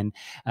standalone men,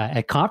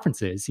 at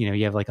conferences. You know,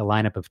 you have like a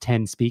lineup of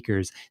 10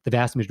 speakers. The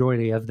vast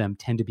majority of them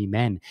tend to be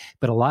men,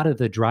 but a lot of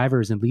the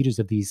drivers and leaders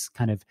of these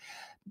kind of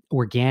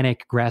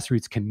organic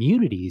grassroots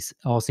communities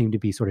all seem to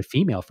be sort of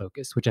female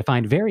focused, which I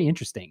find very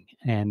interesting.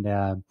 And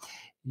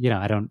you know,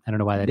 I don't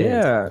know why that is.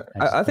 Yeah,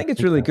 I think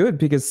it's really good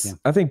because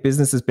I think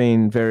business has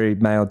been very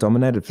male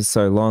dominated for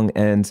so long,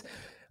 and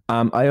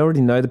I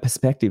already know the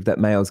perspective that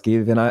males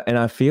give, and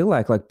I feel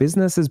like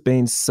business has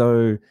been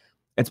so,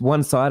 it's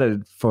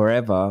one-sided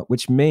forever,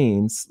 which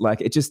means like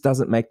it just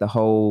doesn't make the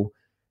whole.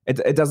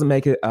 It doesn't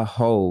make it a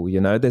whole.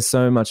 You know, there's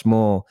so much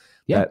more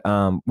that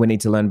we need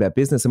to learn about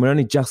business, and we're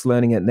only just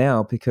learning it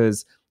now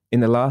because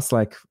in the last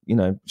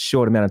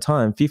short amount of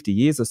time, 50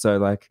 years or so,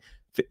 like.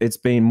 It's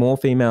been more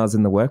females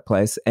in the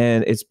workplace,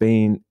 and it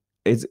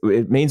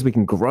means we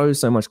can grow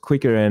so much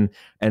quicker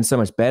and so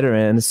much better,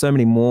 and so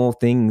many more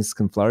things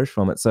can flourish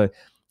from it. So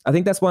I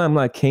think that's why I'm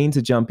like keen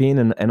to jump in,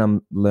 and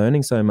I'm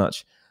learning so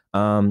much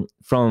from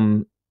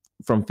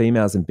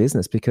females in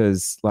business,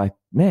 because like,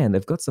 man,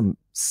 they've got some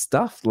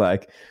stuff.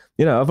 Like,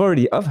 you know,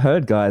 I've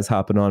heard guys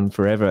harping on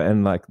forever,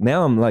 and like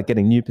now I'm like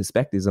getting new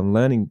perspectives. I'm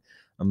learning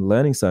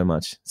so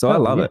much. So I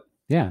love it.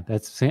 Yeah,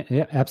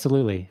 yeah,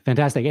 absolutely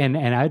fantastic. And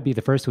I'd be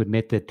the first to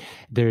admit that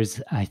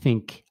I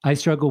think I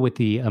struggle with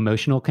the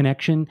emotional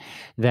connection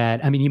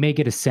that, I mean, you may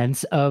get a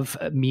sense of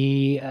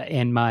me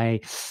and my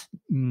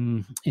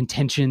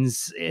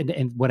intentions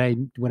and what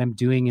I'm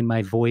doing in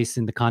my voice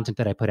and the content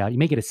that I put out. You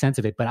may get a sense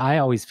of it, but I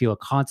always feel a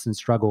constant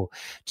struggle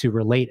to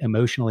relate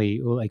emotionally,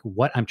 like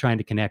what I'm trying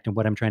to connect and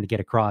what I'm trying to get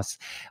across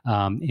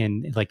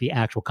in like the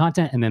actual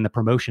content and then the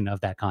promotion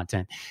of that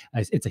content.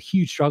 It's a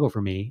huge struggle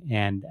for me.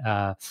 And,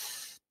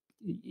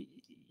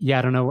 yeah,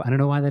 I don't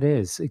know why that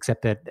is,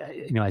 except that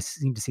I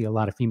seem to see a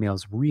lot of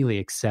females really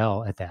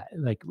excel at that,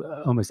 like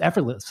almost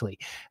effortlessly,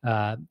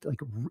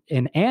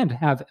 and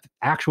have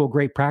actual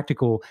great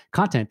practical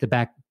content to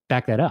back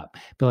that up.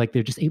 But like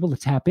they're just able to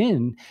tap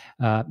in.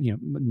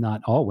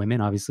 Not all women,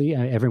 obviously,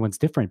 everyone's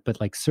different,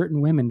 but like certain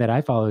women that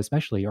I follow,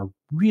 especially, are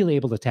really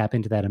able to tap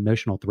into that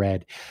emotional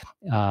thread,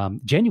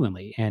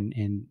 genuinely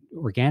and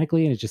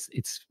organically, and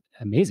it's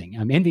amazing.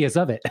 I'm envious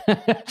of it.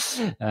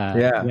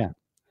 Yeah.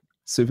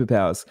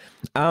 Superpowers.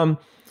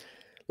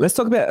 Let's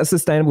talk about a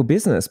sustainable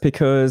business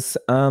because,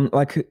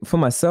 like for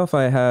myself,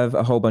 I have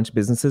a whole bunch of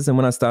businesses, and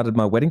when I started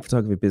my wedding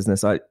photography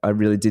business, I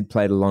really did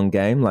play the long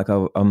game. Like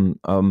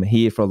I'm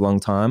here for a long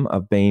time.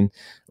 I've been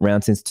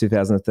around since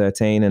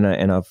 2013,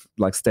 and I've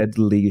like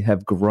steadily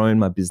have grown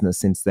my business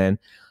since then.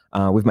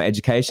 With my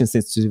education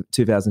since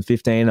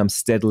 2015, I'm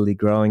steadily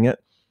growing it,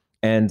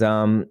 and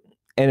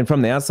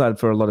from the outside,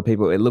 for a lot of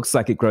people, it looks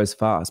like it grows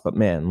fast, but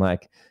man,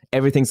 like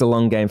everything's a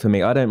long game for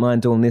me. I don't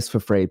mind doing this for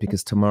free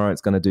because tomorrow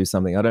it's going to do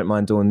something. I don't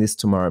mind doing this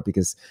tomorrow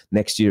because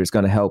next year it's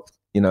going to help,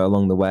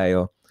 along the way,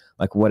 or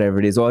like whatever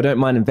it is. Or I don't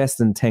mind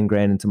investing 10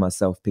 grand into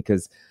myself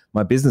because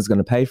my business is going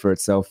to pay for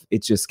itself.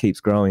 It just keeps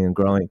growing and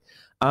growing.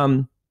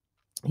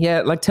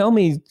 Yeah, like tell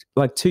me,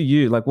 like to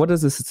you, like what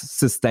does a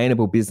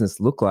sustainable business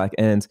look like,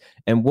 and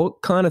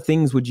what kind of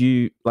things would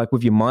you like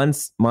with your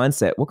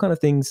mindset? What kind of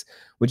things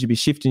would you be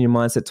shifting your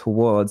mindset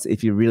towards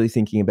if you're really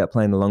thinking about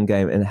playing the long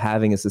game and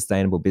having a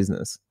sustainable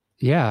business?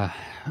 Yeah.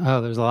 Oh,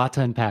 there's a lot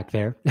to unpack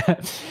there.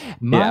 It's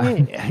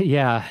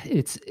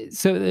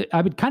so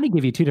I would kind of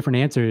give you two different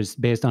answers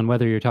based on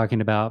whether you're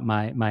talking about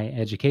my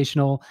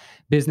educational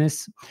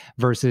business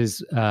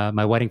versus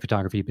my wedding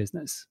photography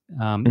business.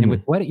 And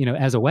with wedding,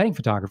 as a wedding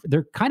photographer,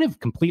 they're kind of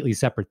completely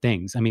separate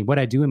things. I mean, what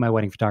I do in my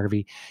wedding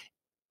photography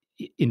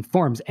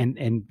informs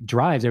and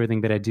drives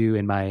everything that I do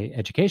in my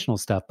educational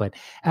stuff. But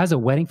as a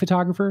wedding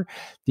photographer,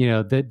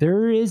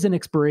 there is an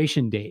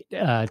expiration date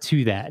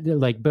to that,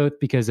 like both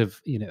because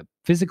of,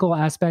 physical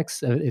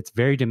aspects. It's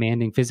very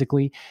demanding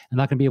physically. I'm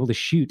not going to be able to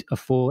shoot a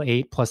full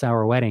 8+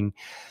 hour wedding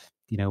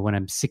when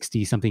I'm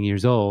 60 something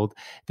years old.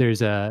 There's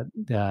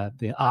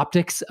the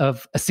optics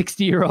of a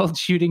 60-year-old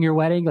shooting your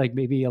wedding, like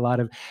maybe a lot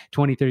of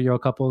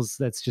 20-30-year-old couples,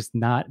 that's just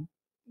not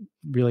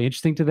really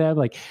interesting to them.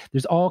 Like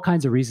there's all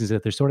kinds of reasons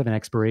that there's sort of an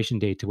expiration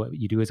date to what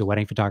you do as a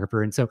wedding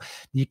photographer. And so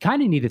you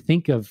kind of need to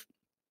think of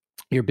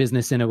your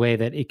business in a way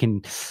that it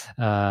can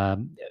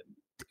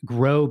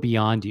grow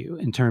beyond you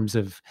in terms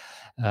of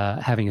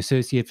having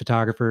associate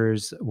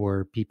photographers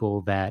or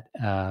people that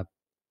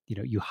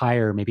you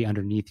hire maybe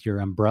underneath your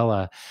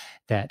umbrella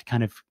that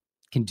kind of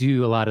can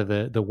do a lot of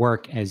the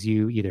work as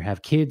you either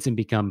have kids and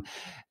become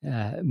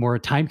more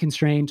time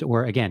constrained,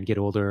 or again, get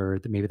older, or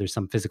maybe there's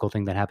some physical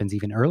thing that happens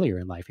even earlier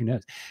in life. Who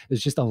knows?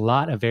 There's just a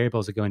lot of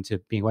variables that go into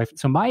being a wife.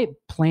 So my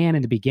plan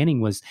in the beginning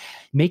was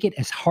make it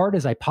as hard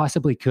as I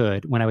possibly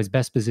could when I was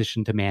best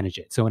positioned to manage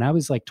it. So when I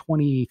was like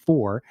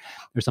 24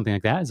 or something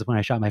like that is when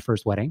I shot my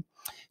first wedding,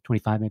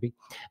 25 maybe.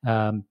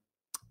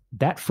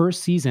 That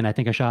first season, I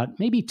think I shot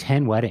maybe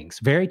 10 weddings,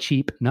 very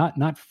cheap,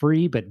 not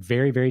free, but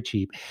very, very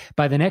cheap.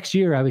 By the next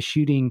year, I was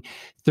shooting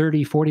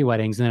 30, 40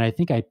 weddings. And then I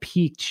think I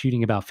peaked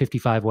shooting about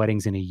 55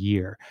 weddings in a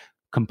year,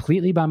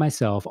 completely by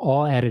myself,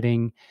 all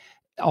editing,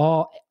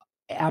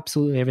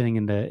 absolutely everything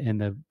in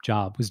the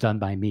job was done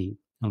by me,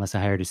 unless I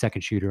hired a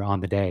second shooter on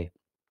the day.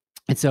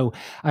 And so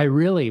I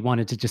really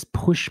wanted to just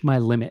push my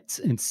limits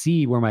and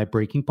see where my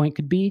breaking point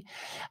could be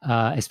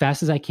as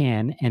fast as I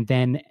can, and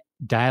then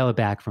dial it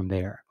back from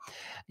there.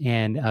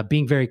 And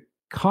being very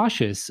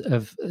cautious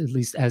of, at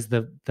least as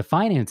the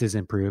finances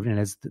improved and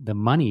as the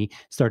money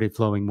started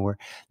flowing more,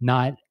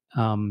 not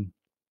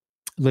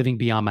living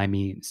beyond my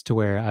means to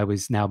where I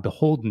was now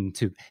beholden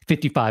to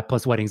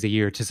 55+ weddings a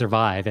year to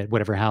survive at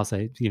whatever house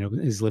I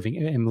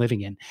am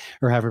living in,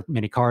 or however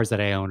many cars that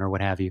I own or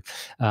what have you.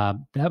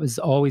 That was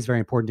always very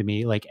important to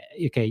me. Like,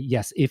 okay,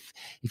 yes, if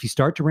you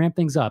start to ramp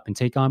things up and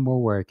take on more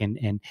work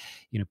and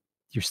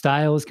your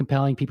style is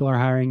compelling, people are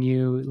hiring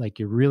you, like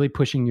you're really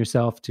pushing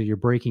yourself to your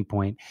breaking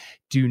point,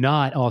 do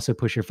not also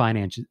push your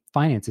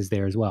finances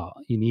there as well.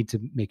 You need to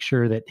make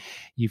sure that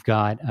you've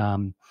got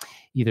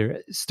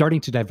either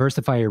starting to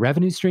diversify your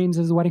revenue streams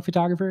as a wedding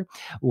photographer,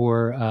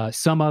 or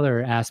some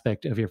other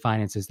aspect of your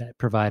finances that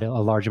provide a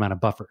large amount of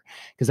buffer.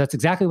 Because that's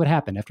exactly what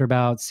happened. After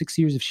about 6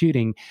 years of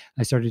shooting,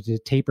 I started to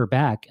taper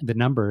back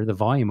the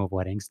volume of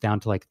weddings down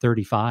to like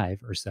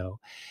 35 or so.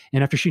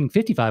 And after shooting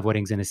 55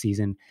 weddings in a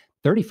season,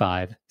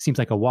 35 seems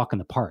like a walk in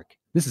the park.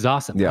 This is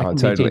awesome. Yeah, I can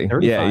totally.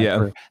 35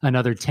 for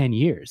another 10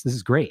 years. This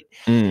is great.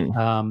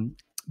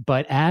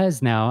 But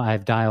as now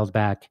I've dialed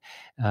back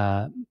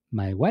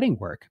my wedding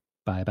work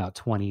by about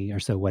 20 or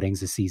so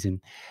weddings a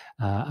season,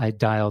 I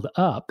dialed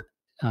up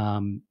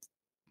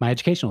my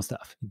educational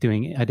stuff.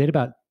 I did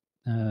about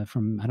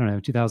from I don't know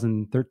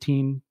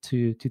 2013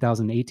 to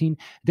 2018.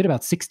 I did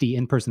about 60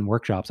 in-person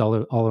workshops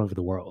all over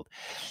the world,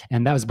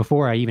 and that was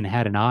before I even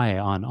had an eye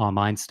on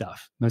online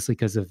stuff. Mostly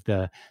because of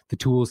the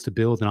tools to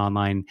build an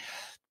online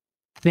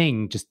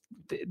thing, just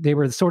they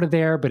were sort of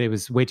there, but it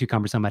was way too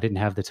cumbersome. I didn't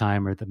have the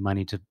time or the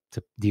money to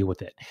deal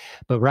with it.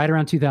 But right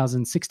around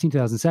 2016,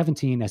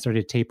 2017, I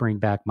started tapering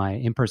back my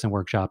in-person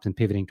workshops and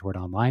pivoting toward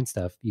online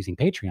stuff using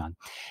Patreon.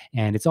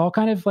 And it's all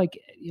kind of like,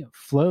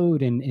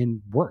 flowed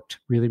and worked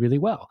really, really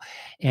well.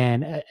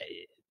 And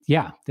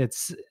yeah,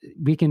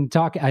 we can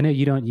talk. I know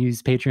you don't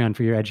use Patreon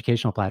for your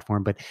educational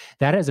platform, but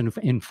that has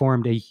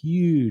informed a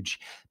huge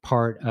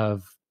part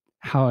of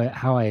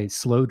how I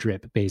slow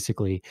drip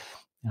basically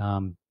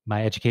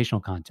my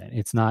educational content.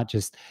 It's not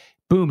just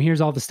boom,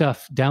 here's all the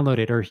stuff, download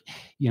it, or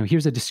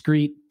here's a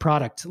discrete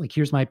product, like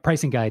here's my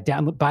pricing guide,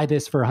 buy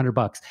this for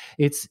 $100.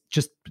 It's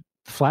just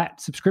flat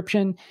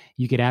subscription.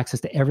 You get access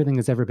to everything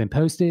that's ever been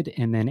posted,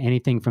 and then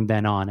anything from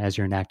then on as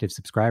you're an active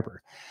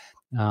subscriber.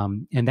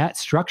 And that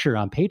structure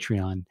on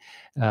Patreon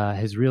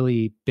has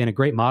really been a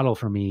great model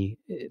for me.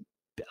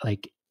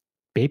 Like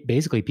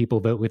basically people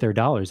vote with their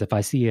dollars. If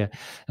I see a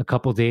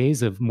couple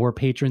days of more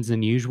patrons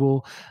than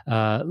usual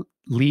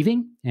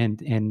leaving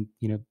and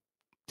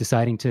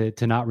deciding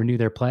to not renew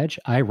their pledge,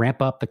 I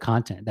ramp up the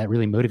content. That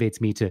really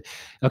motivates me to,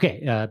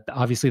 okay,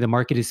 obviously the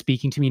market is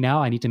speaking to me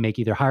now. I need to make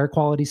either higher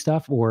quality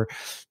stuff or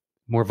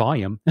more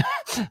volume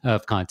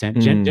of content.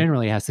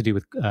 Generally it has to do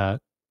with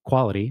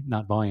quality,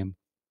 not volume.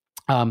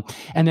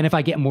 And then if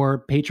I get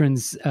more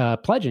patrons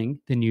pledging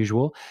than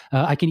usual,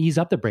 I can ease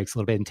up the brakes a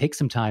little bit and take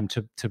some time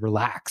to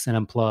relax and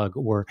unplug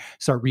or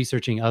start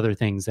researching other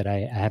things that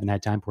I haven't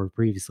had time for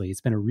previously. It's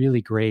been a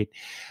really great.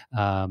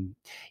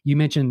 You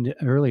mentioned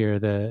earlier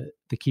the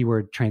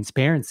keyword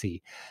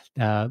transparency.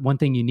 One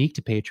thing unique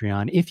to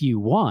Patreon, if you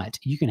want,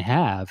 you can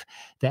have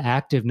the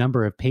active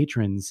number of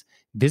patrons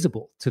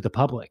visible to the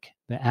public,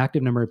 the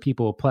active number of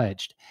people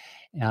pledged.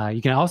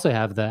 You can also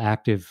have the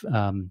active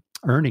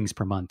earnings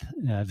per month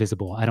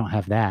visible. I don't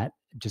have that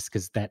just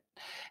because that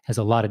has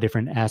a lot of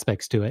different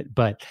aspects to it.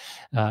 But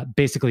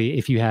basically,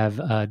 if you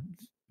have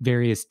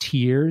various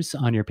tiers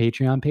on your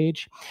Patreon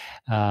page,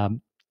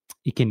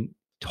 it can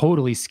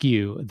totally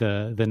skew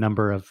the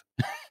number of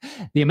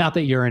the amount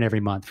that you earn every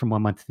month from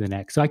one month to the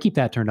next. So I keep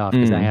that turned off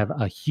because I have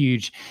a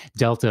huge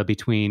delta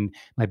between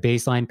my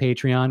baseline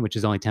Patreon, which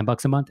is only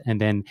 $10 a month,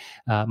 and then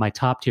my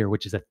top tier,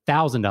 which is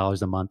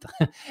 $1,000 a month.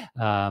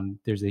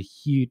 There's a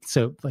huge,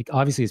 so like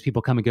obviously as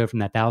people come and go from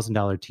that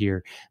 $1,000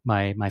 tier,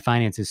 my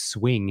finances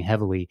swing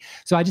heavily.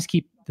 So I just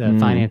keep the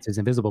finances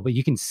invisible, but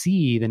you can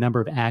see the number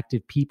of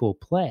active people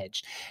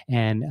pledged.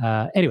 And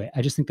anyway,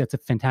 I just think that's a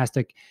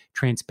fantastic,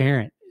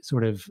 transparent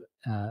sort of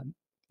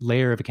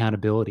layer of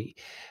accountability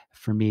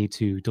for me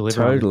to deliver.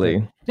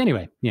 Totally.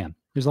 Anyway, yeah,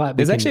 there's a lot.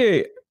 There's a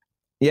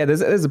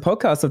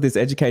podcast of this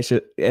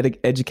educator.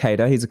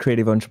 He's a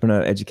creative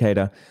entrepreneur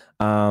educator.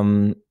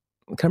 I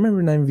can't remember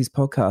the name of his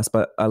podcast,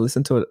 but I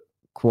listen to it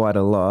quite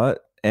a lot.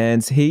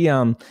 And he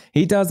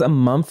does a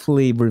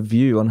monthly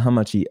review on how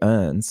much he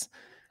earns.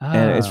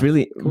 And it's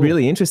really, cool.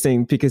 Really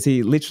interesting because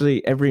he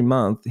literally every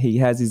month he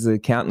has his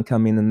accountant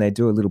come in and they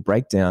do a little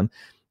breakdown.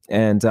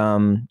 And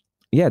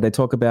they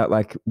talk about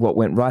like what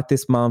went right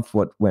this month,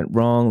 what went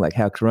wrong, like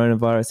how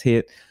coronavirus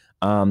hit,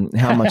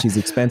 how much his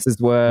expenses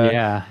were.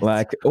 Yeah.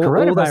 Like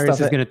coronavirus all is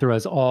going to throw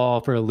us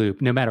all for a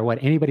loop. No matter what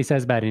anybody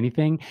says about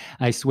anything,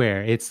 I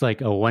swear it's like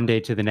a one day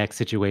to the next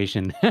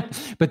situation.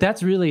 But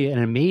that's really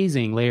an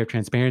amazing layer of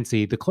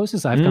transparency. The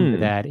closest I've come to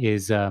that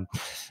is,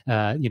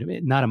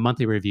 not a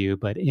monthly review,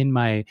 but in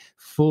my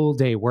full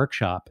day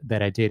workshop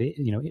that I did,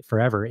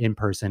 forever in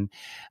person.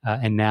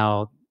 And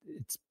now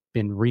it's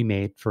been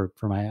remade for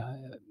my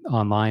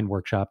online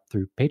workshop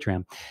through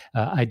Patreon.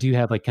 I do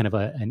have like kind of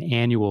an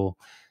annual,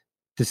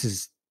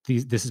 these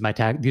are my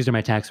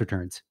tax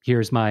returns.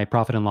 Here's my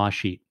profit and loss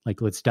sheet.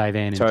 Like, let's dive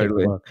in and take a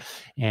look.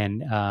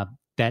 And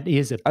that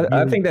is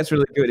I think that's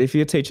really good. If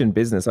you're teaching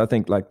business, I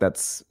think like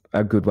that's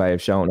a good way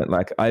of showing it.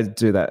 Like I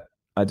do that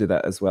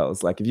as well.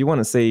 It's like, if you want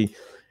to see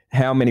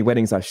how many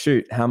weddings I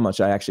shoot, how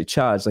much I actually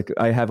charge, like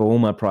I have all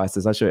my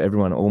prices. I show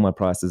everyone all my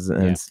prices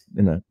and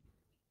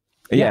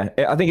Yeah,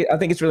 I think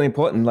it's really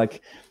important.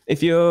 Like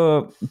if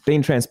you're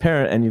being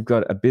transparent and you've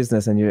got a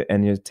business and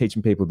you're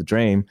teaching people the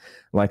dream,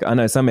 like I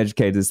know some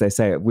educators, they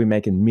say we're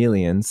making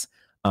millions.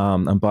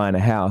 I'm buying a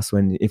house.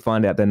 When you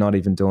find out they're not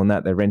even doing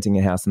that, they're renting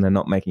a house and they're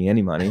not making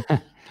any money.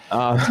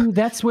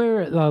 That's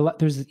where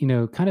there's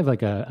kind of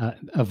like a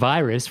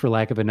virus, for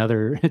lack of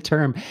another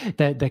term,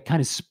 that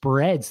kind of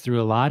spreads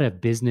through a lot of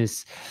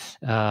business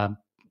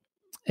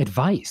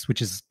advice,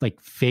 which is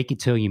like fake it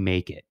till you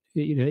make it.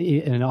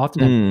 And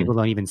often people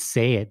don't even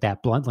say it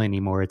that bluntly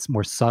anymore. It's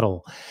more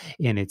subtle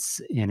in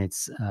its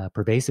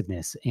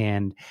pervasiveness,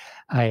 and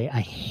I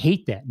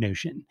hate that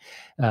notion.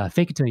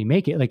 Fake it till you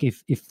make it. Like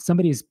if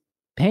somebody is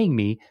paying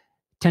me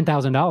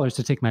 $10,000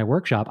 to take my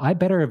workshop, I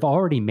better have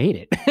already made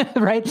it,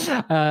 right?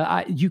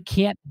 You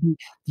can't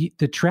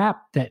the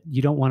trap that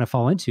you don't want to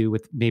fall into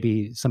with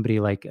maybe somebody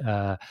like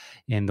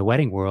in the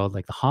wedding world,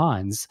 like the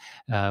Hans,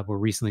 were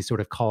recently sort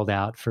of called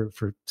out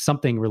for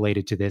something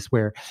related to this,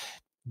 where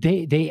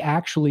they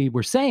actually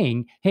were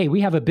saying, hey,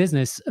 we have a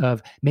business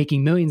of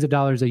making millions of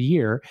dollars a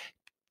year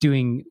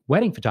doing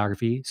wedding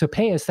photography, so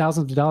pay us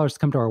thousands of dollars to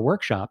come to our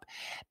workshop.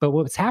 But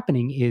what's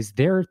happening is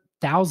their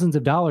thousands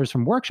of dollars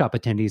from workshop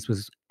attendees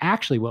was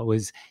actually what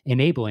was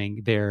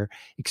enabling their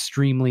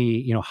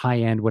extremely,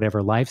 high-end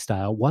whatever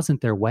lifestyle.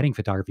 Wasn't their wedding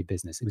photography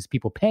business. It was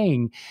people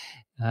paying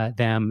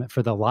them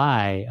for the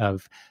lie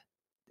of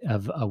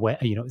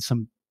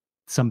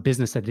some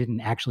business that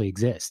didn't actually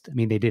exist. I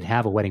mean, they did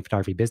have a wedding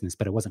photography business,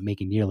 but it wasn't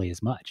making nearly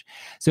as much.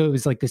 So it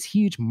was like this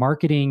huge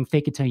marketing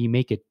fake it till you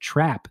make it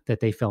trap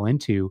that they fell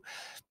into,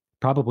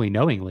 probably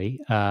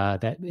knowingly,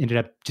 that ended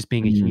up just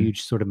being a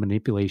huge sort of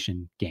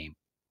manipulation game.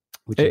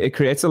 It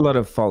creates a lot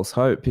of false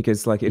hope,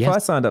 because like if I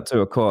signed up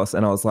to a course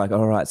and I was like,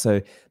 all right,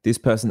 so this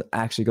person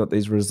actually got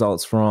these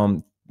results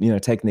from,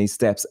 taking these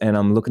steps, and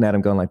I'm looking at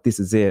them going like, this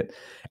is it.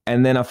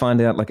 And then I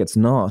find out like it's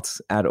not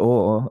at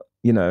all,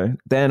 then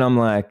I'm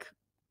like,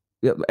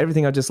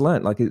 everything I just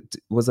learned, like,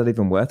 was that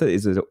even worth it?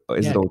 Is it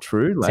all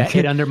true? Like,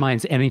 it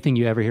undermines anything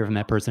you ever hear from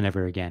that person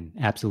ever again.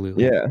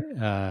 Absolutely.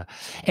 Yeah.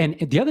 And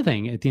the other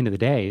thing at the end of the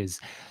day is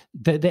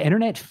the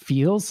internet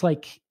feels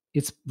like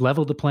it's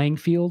leveled the playing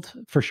field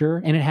for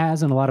sure. And it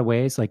has in a lot of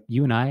ways. Like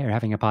you and I are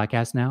having a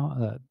podcast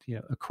now,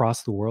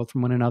 across the world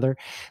from one another.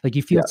 Like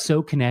you feel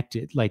so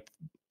connected, like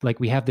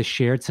we have this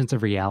shared sense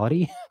of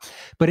reality,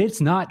 but it's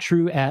not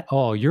true at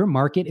all. Your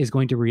market is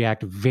going to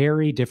react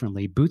very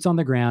differently. Boots on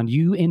the ground,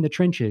 you in the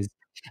trenches.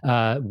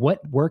 What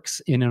works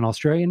in an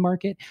Australian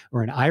market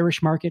or an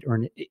Irish market or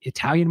an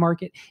Italian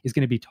market is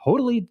going to be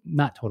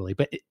not totally,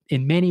 but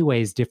in many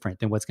ways different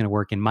than what's going to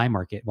work in my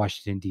market,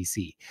 Washington,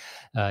 D.C.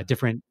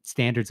 Different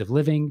standards of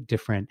living,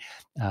 different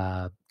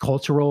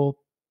cultural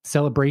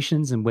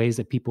celebrations and ways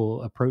that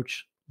people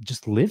approach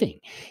just living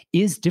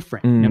is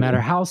different, no matter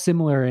how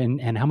similar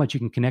and how much you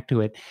can connect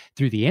to it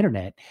through the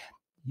internet.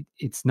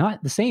 It's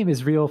not the same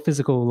as real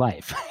physical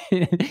life.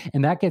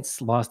 And that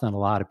gets lost on a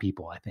lot of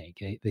people, I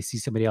think. They see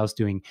somebody else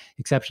doing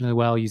exceptionally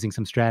well using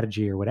some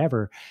strategy or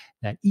whatever,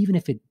 that even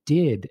if it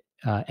did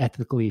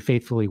ethically,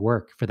 faithfully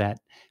work for that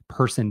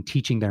person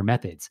teaching their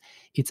methods,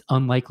 it's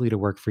unlikely to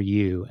work for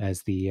you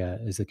as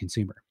the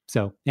consumer.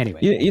 So anyway,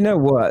 you know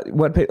what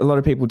a lot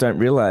of people don't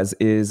realize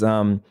is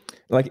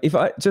like if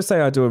I just say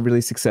I do a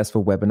really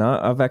successful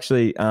webinar, I've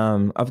actually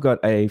I've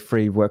got a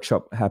free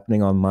workshop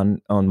happening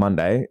on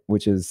Monday,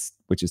 which is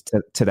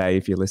today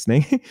if you're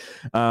listening.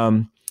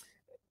 I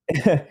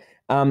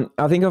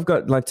think I've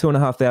got like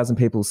 2,500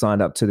 people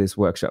signed up to this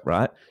workshop,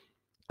 right?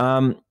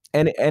 And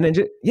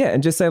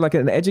just say like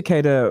an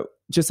educator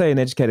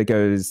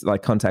goes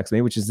like contacts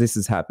me, this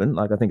has happened.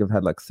 Like I think I've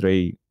had like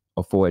 3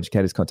 or 4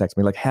 educators contact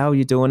me, like, how are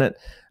you doing it?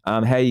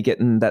 How are you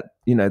getting that,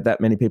 that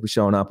many people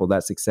showing up or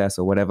that success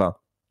or whatever?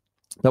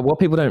 But what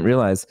people don't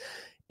realize,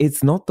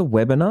 it's not the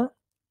webinar,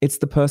 it's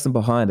the person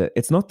behind it.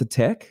 It's not the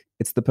tech,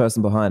 it's the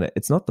person behind it.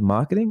 It's not the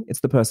marketing, it's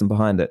the person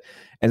behind it.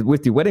 And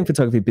with your wedding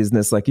photography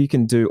business, like you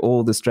can do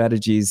all the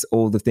strategies,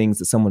 all the things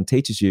that someone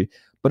teaches you,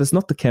 but it's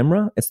not the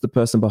camera, it's the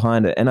person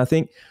behind it. And I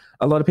think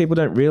a lot of people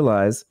don't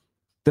realize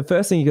the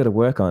first thing you got to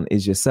work on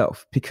is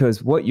yourself,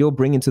 because what you're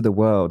bringing to the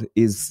world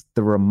is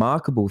the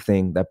remarkable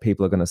thing that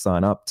people are going to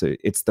sign up to.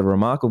 It's the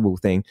remarkable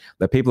thing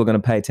that people are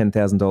going to pay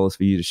 $10,000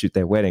 for you to shoot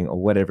their wedding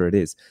or whatever it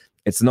is.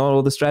 It's not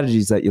all the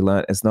strategies that you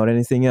learn. It's not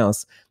anything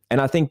else.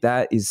 And I think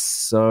that is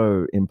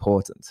so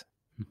important.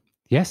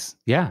 Yes.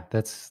 Yeah.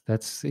 That's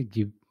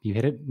you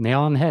hit it nail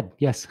on the head.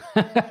 Yes.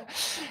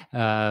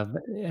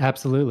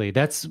 Absolutely.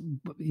 That's,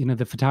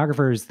 the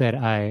photographers that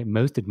I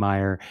most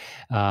admire.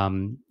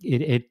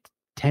 It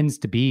tends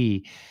to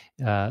be,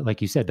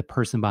 like you said, the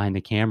person behind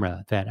the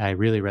camera that I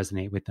really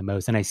resonate with the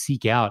most. And I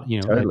seek out,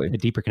 Totally. a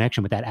deeper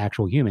connection with that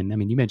actual human. I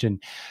mean, you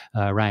mentioned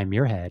Ryan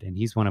Muirhead, and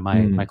he's one of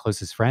my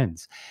closest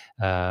friends.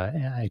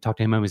 I talk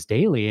to him almost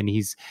daily, and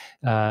he's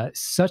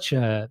such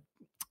a,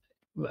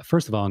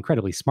 first of all,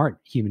 incredibly smart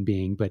human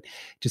being, but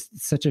just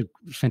such a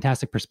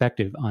fantastic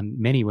perspective on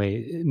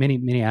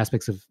many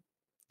aspects of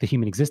the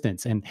human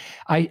existence. And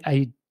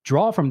I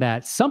draw from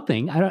that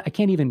something, I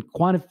can't even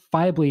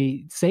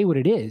quantifiably say what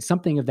it is.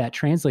 Something of that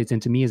translates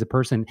into me as a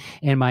person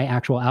and my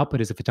actual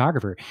output as a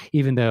photographer,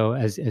 even though,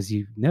 as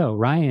you know,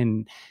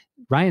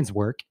 Ryan's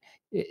work,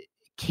 it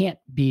can't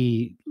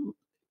be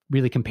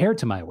really compared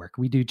to my work.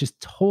 We do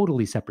just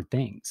totally separate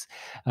things.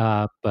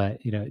 But,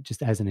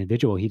 just as an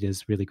individual, he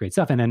does really great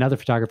stuff. And another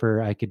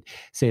photographer I could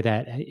say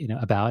that,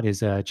 about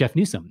is Jeff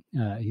Newsom.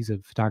 He's a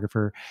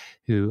photographer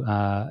who,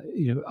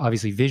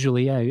 obviously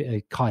visually,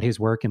 I caught his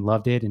work and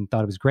loved it and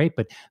thought it was great,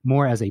 but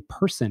more as a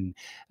person,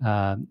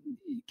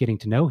 getting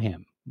to know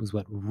him was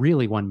what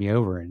really won me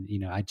over. And,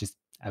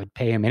 I would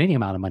pay him any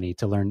amount of money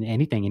to learn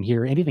anything and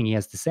hear anything he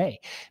has to say,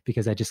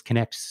 because I just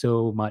connect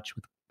so much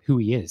with who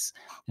he is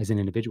as an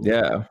individual.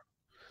 Yeah.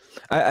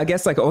 I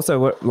guess like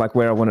also like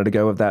where I wanted to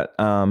go with that,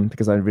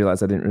 because I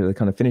realized I didn't really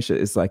kind of finish it,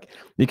 is like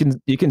you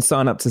can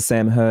sign up to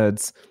Sam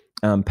Hurd's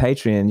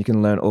Patreon. You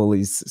can learn all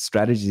these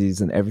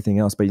strategies and everything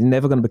else, but you're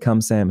never going to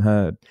become Sam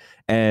Hurd.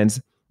 And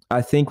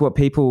I think what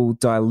people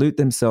dilute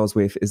themselves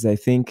with is they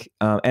think,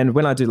 and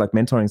when I do like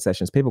mentoring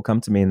sessions, people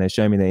come to me and they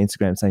show me their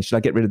Instagram saying, should I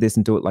get rid of this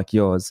and do it like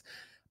yours?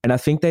 And I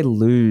think they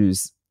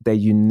lose their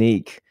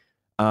unique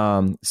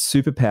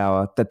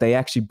superpower that they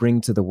actually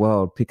bring to the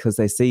world because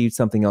they see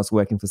something else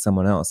working for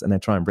someone else and they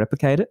try and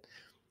replicate it,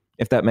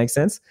 if that makes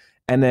sense.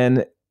 And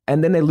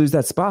then they lose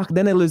that spark.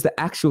 Then they lose the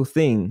actual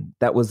thing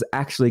that was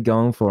actually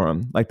going for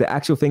them, like the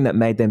actual thing that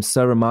made them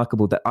so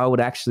remarkable that I would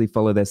actually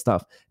follow their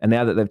stuff. And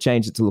now that they've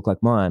changed it to look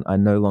like mine, I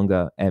no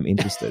longer am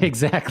interested.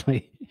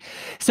 Exactly.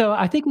 So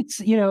I think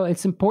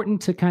it's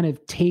important to kind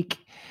of take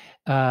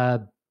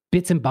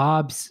bits and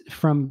bobs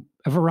from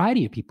a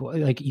variety of people.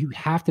 Like you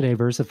have to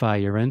diversify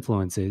your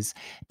influences,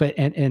 but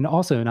and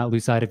also not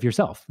lose sight of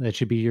yourself. That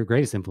should be your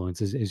greatest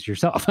influence is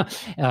yourself.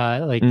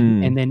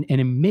 And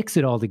then mix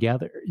it all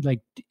together.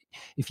 Like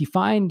if you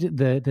find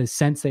the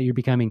sense that you're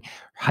becoming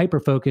hyper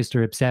focused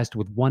or obsessed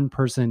with one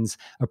person's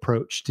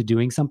approach to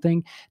doing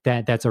something,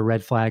 that's a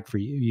red flag for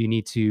you. You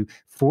need to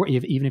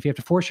even if you have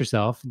to force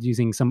yourself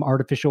using some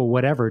artificial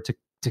whatever to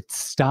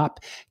stop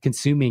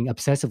consuming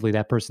obsessively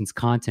that person's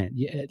content.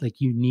 Like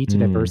you need to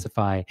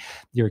diversify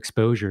your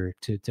exposure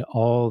to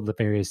all the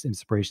various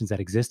inspirations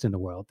that exist in the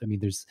world. I mean,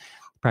 there's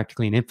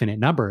practically an infinite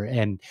number.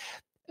 And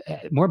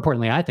more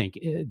importantly, I think,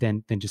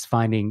 than just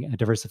finding a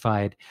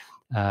diversified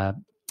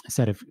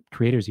set of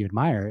creators you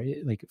admire,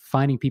 like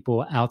finding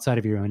people outside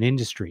of your own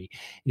industry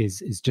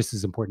is just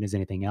as important as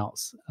anything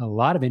else. A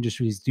lot of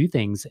industries do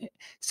things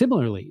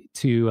similarly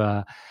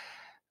to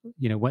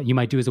what you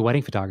might do as a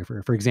wedding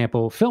photographer. For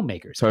example,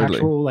 filmmakers, Totally.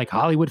 Actual like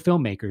Hollywood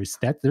filmmakers,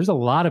 that there's a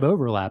lot of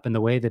overlap in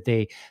the way that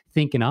they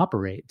think and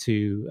operate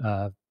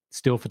to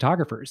still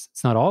photographers.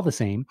 It's not all the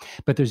same,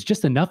 but there's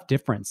just enough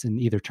difference in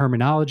either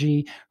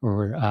terminology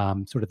or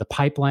sort of the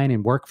pipeline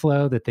and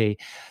workflow that they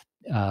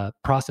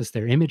process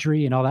their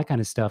imagery and all that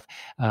kind of stuff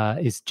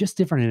is just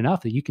different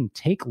enough that you can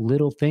take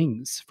little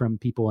things from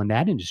people in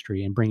that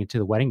industry and bring it to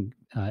the wedding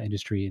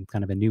industry in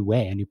kind of a new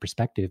way, a new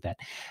perspective that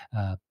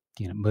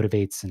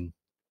motivates and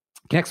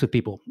connects with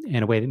people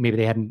in a way that maybe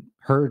they hadn't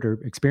heard or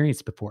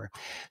experienced before.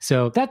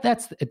 So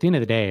that's at the end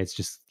of the day, it's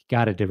just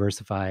got to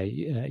diversify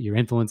your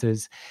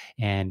influences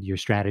and your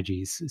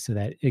strategies so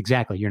that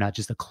exactly you're not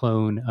just a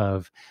clone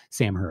of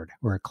Sam Hurd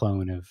or a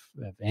clone of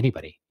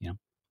anybody,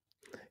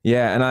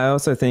 Yeah, and I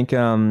also think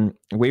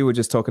we were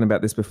just talking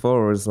about this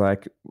before. Was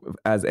like,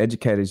 as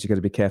educators, you got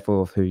to be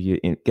careful of who you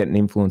getting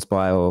influenced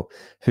by or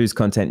whose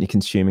content you're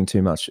consuming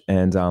too much.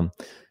 And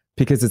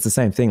because it's the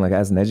same thing. Like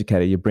as an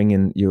educator, you bring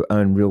in your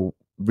own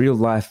real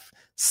life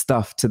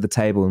stuff to the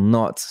table,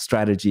 not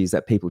strategies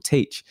that people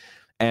teach.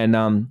 And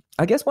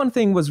I guess one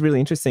thing was really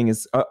interesting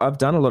is I've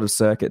done a lot of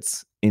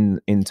circuits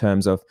in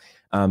terms of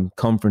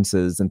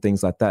conferences and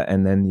things like that.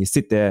 And then you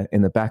sit there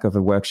in the back of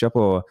a workshop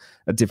or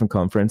a different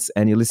conference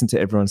and you listen to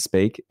everyone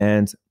speak.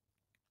 And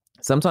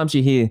sometimes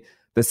you hear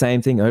the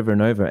same thing over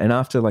and over. And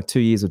after like 2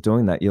 years of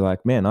doing that, you're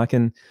like, man, I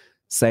can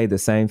say the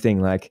same thing.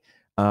 Like,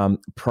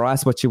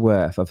 price what you're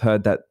worth. I've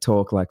heard that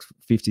talk like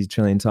 50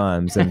 trillion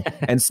times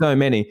and so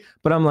many.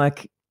 But I'm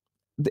like,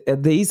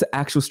 these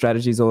actual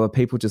strategies, or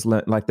people just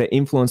learn, like they're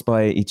influenced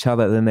by each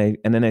other, and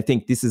then they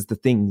think this is the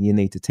thing you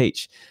need to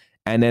teach,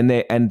 and then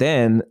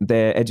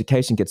their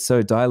education gets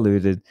so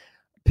diluted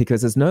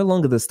because there's no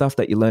longer the stuff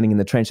that you're learning in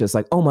the trenches. It's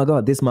like, oh my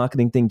god, this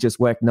marketing thing just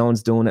worked. No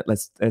one's doing it.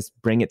 Let's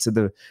bring it to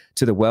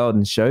the world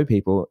and show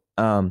people.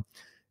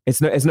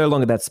 It's no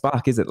longer that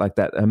spark, is it? Like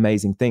that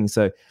amazing thing.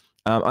 So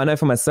I know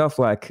for myself,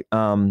 like.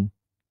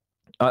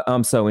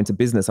 I'm so into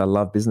business. I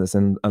love business,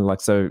 and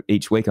like so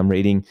each week I'm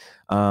reading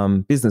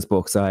business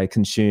books. I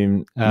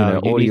consume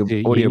audio. You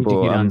need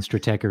to get on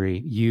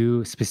Stratechery.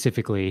 You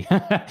specifically,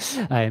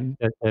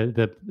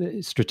 the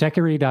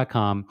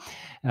Stratechery.com.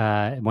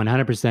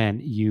 100%.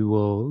 You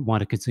will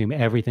want to consume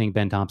everything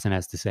Ben Thompson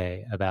has to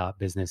say about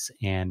business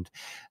and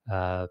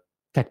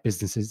tech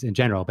businesses in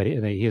general, but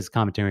his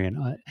commentary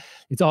and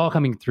it's all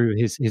coming through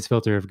his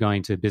filter of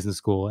going to business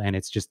school, and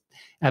it's just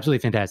absolutely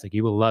fantastic.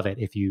 You will love it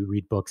if you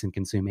read books and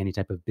consume any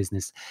type of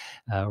business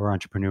or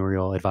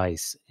entrepreneurial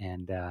advice.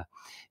 And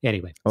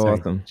anyway,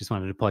 awesome. Just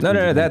wanted to plug.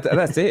 No,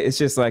 that's it. It's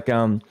just like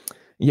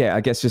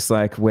I guess just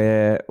like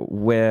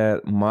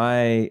where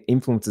my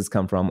influences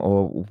come from,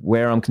 or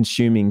where I'm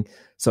consuming,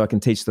 so I can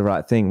teach the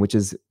right thing, which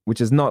is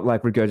not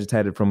like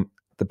regurgitated from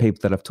the people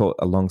that I've taught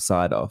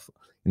alongside of.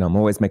 I'm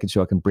always making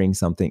sure I can bring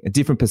something, a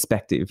different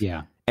perspective.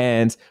 Yeah.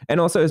 And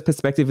also a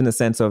perspective in the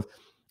sense of,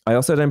 I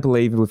also don't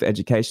believe with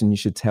education, you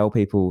should tell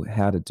people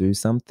how to do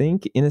something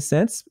in a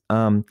sense.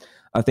 I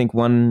think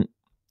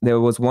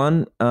there was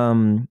one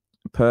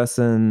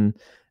person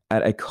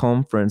at a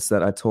conference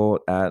that I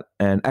taught at,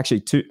 and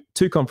actually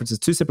two conferences,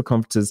 two separate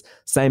conferences,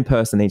 same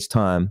person each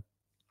time.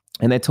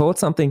 And they taught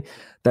something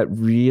that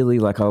really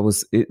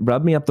it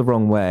rubbed me up the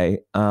wrong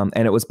way.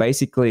 And it was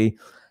basically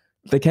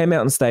they came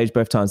out on stage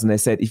both times and they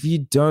said, if you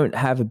don't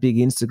have a big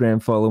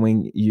Instagram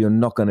following, you're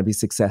not going to be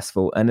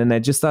successful. And then they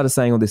just started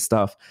saying all this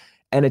stuff.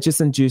 And it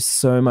just induced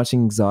so much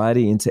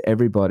anxiety into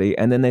everybody.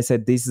 And then they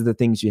said, these are the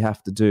things you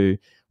have to do,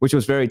 which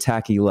was very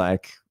tacky,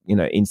 like, you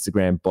know,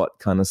 Instagram bot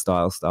kind of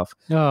style stuff.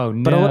 Oh,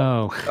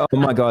 no. Oh,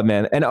 my God,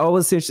 man. And I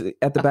was seriously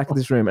at the back of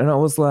this room and I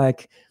was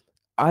like,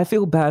 I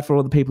feel bad for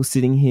all the people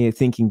sitting here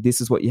thinking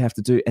this is what you have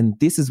to do. And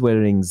this is where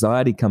the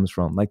anxiety comes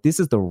from. Like, this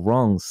is the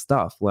wrong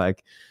stuff.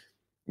 Like,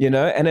 you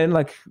know, and then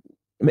like,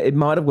 it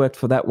might have worked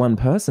for that one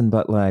person,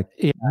 but like,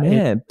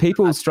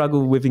 people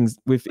struggle with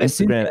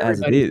Instagram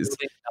as it is.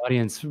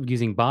 Audience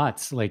using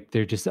bots, like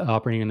they're just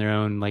operating in their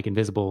own like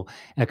invisible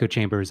echo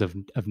chambers of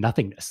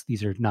nothingness.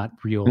 These are not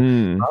real.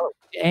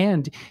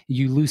 And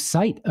you lose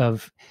sight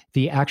of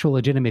the actual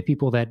legitimate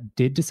people that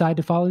did decide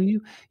to follow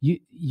you.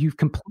 You've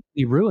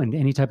completely ruined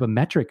any type of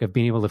metric of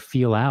being able to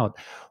feel out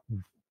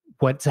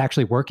what's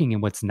actually working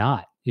and what's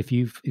not. If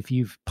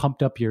you've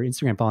pumped up your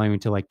Instagram following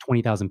to like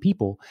 20,000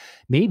 people,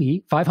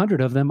 maybe 500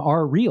 of them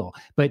are real,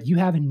 but you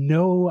have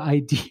no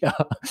idea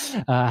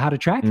how to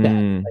track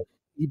that. Like,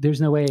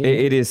 there's no way.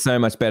 It is so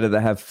much better to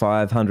have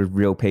 500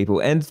 real people.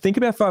 And think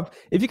about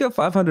if you got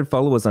 500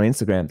 followers on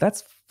Instagram,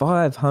 that's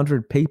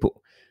 500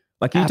 people.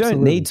 Like you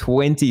don't need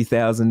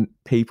 20,000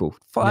 people,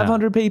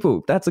 500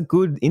 people. That's a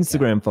good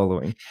Instagram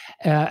following.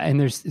 And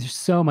there's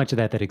so much of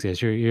that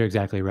exists. You're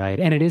exactly right.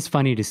 And it is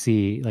funny to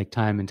see like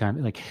time and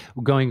time, like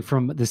going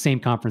from the same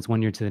conference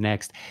one year to the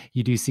next,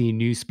 you do see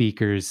new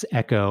speakers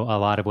echo a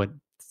lot of what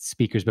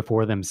speakers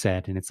before them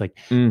said. And it's like,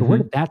 where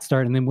did that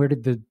start? And then where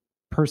did the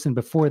person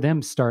before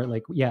them start?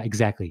 Like, yeah,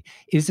 exactly.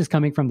 Is this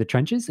coming from the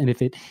trenches? And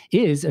if it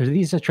is, are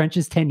these the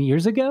trenches 10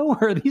 years ago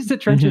or are these the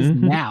trenches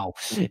now?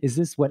 Is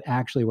this what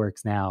actually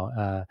works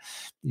now?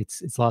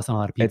 It's lost on a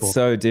lot of people. It's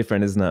so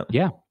different, isn't it?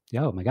 Yeah.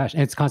 Oh my gosh.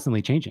 And it's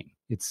constantly changing.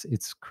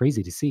 It's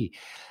crazy to see.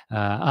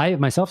 I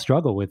myself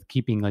struggle with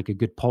keeping like a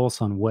good pulse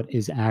on what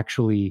is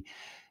actually,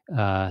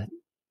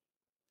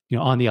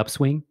 on the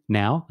upswing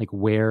now, like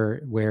where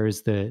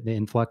is the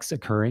influx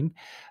occurring?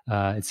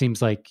 It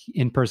seems like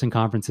in-person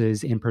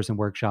conferences, in-person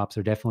workshops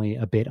are definitely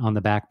a bit on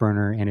the back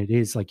burner. And it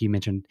is, like you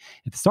mentioned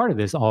at the start of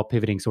this, all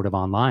pivoting sort of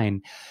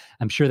online.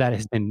 I'm sure that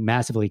has been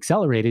massively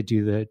accelerated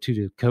due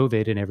to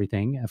COVID and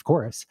everything. Of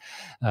course,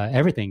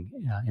 everything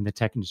in the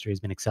tech industry has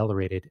been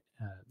accelerated.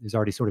 Is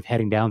already sort of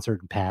heading down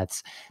certain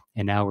paths.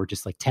 And now we're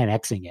just like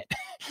 10xing it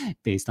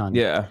based on,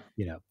 a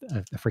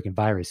freaking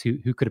virus.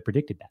 Who could have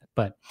predicted that?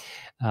 But,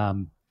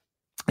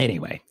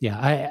 anyway,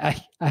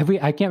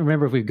 I can't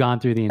remember if we've gone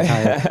through the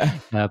entire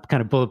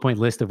kind of bullet point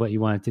list of what you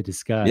wanted to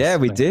discuss. Yeah,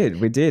 we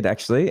did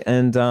actually.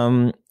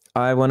 And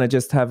I want to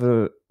just have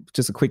a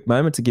quick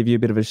moment to give you a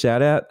bit of a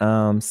shout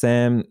out.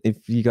 Sam,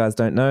 if you guys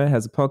don't know,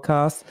 has a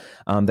podcast,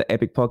 the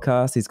Epic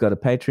Podcast. He's got a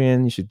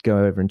Patreon. You should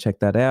go over and check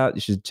that out.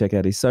 You should check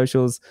out his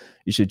socials.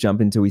 You should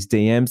jump into his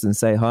DMs and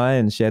say hi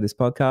and share this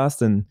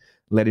podcast and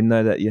let him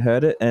know that you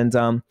heard it.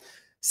 And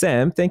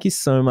Sam, thank you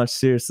so much.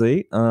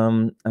 Seriously,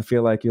 I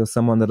feel like you're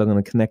someone that I'm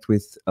going to connect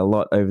with a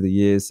lot over the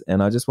years,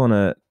 and I just want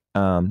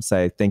to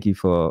say thank you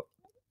for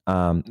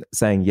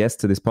saying yes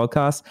to this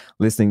podcast,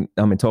 listening.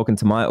 Talking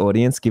to my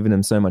audience, giving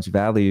them so much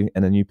value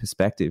and a new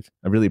perspective.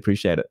 I really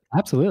appreciate it.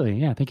 Absolutely,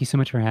 yeah. Thank you so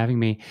much for having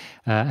me.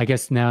 I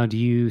guess now, do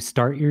you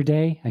start your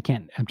day?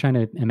 I'm trying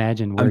to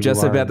imagine where I'm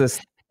just you are. About this.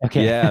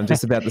 Okay. Yeah, I'm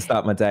just about to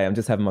start my day. I'm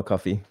just having my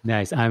coffee.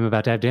 Nice. I'm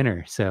about to have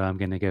dinner, so I'm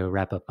going to go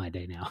wrap up my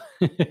day now.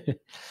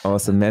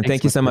 Awesome, man.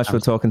 Thank you so much for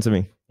talking to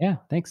me. Yeah,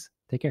 thanks.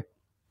 Take care.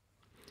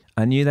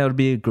 I knew that would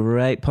be a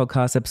great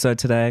podcast episode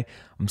today.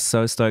 I'm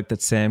so stoked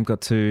that Sam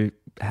got to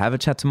have a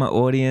chat to my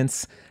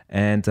audience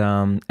and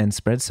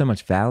spread so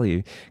much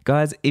value.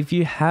 Guys, if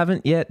you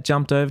haven't yet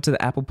jumped over to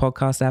the Apple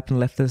Podcast app and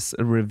left us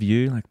a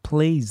review, like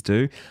please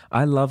do.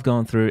 I love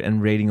going through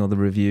and reading all the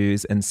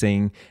reviews and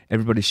seeing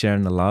everybody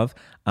sharing the love.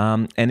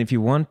 And if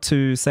you want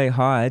to say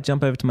hi,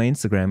 jump over to my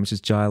Instagram, which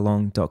is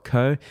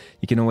jailong.co.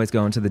 You can always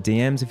go into the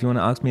DMs if you want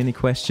to ask me any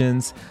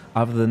questions.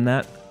 Other than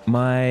that,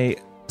 my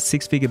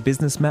 6-figure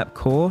business map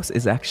course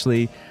is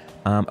actually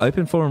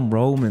open for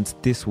enrollment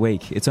this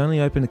week. It's only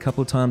open a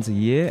couple of times a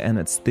year and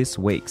it's this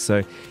week.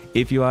 So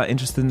if you are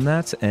interested in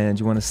that and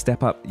you want to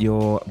step up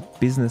your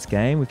business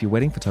game with your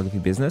wedding photography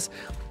business,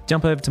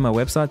 jump over to my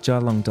website,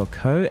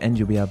 jailong.co, and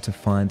you'll be able to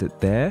find it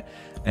there.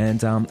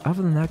 And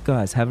other than that,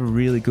 guys, have a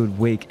really good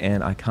week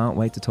and I can't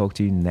wait to talk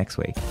to you next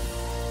week.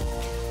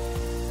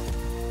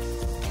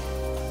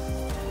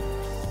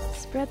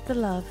 Spread the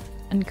love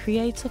and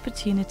create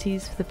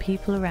opportunities for the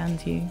people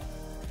around you.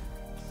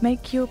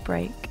 Make Your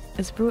Break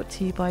is brought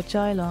to you by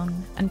Jai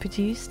Long and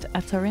produced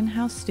at our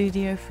in-house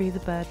studio Free the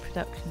Bird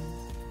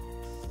Productions.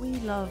 We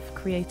love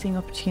creating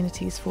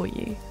opportunities for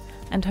you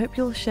and hope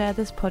you'll share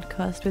this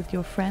podcast with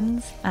your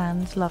friends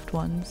and loved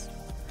ones.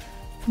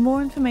 For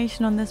more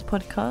information on this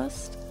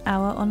podcast,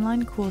 our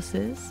online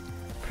courses,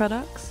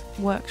 products,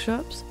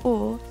 workshops,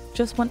 or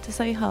just want to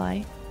say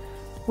hi,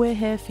 we're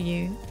here for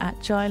you at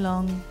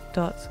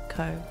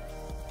jailong.co.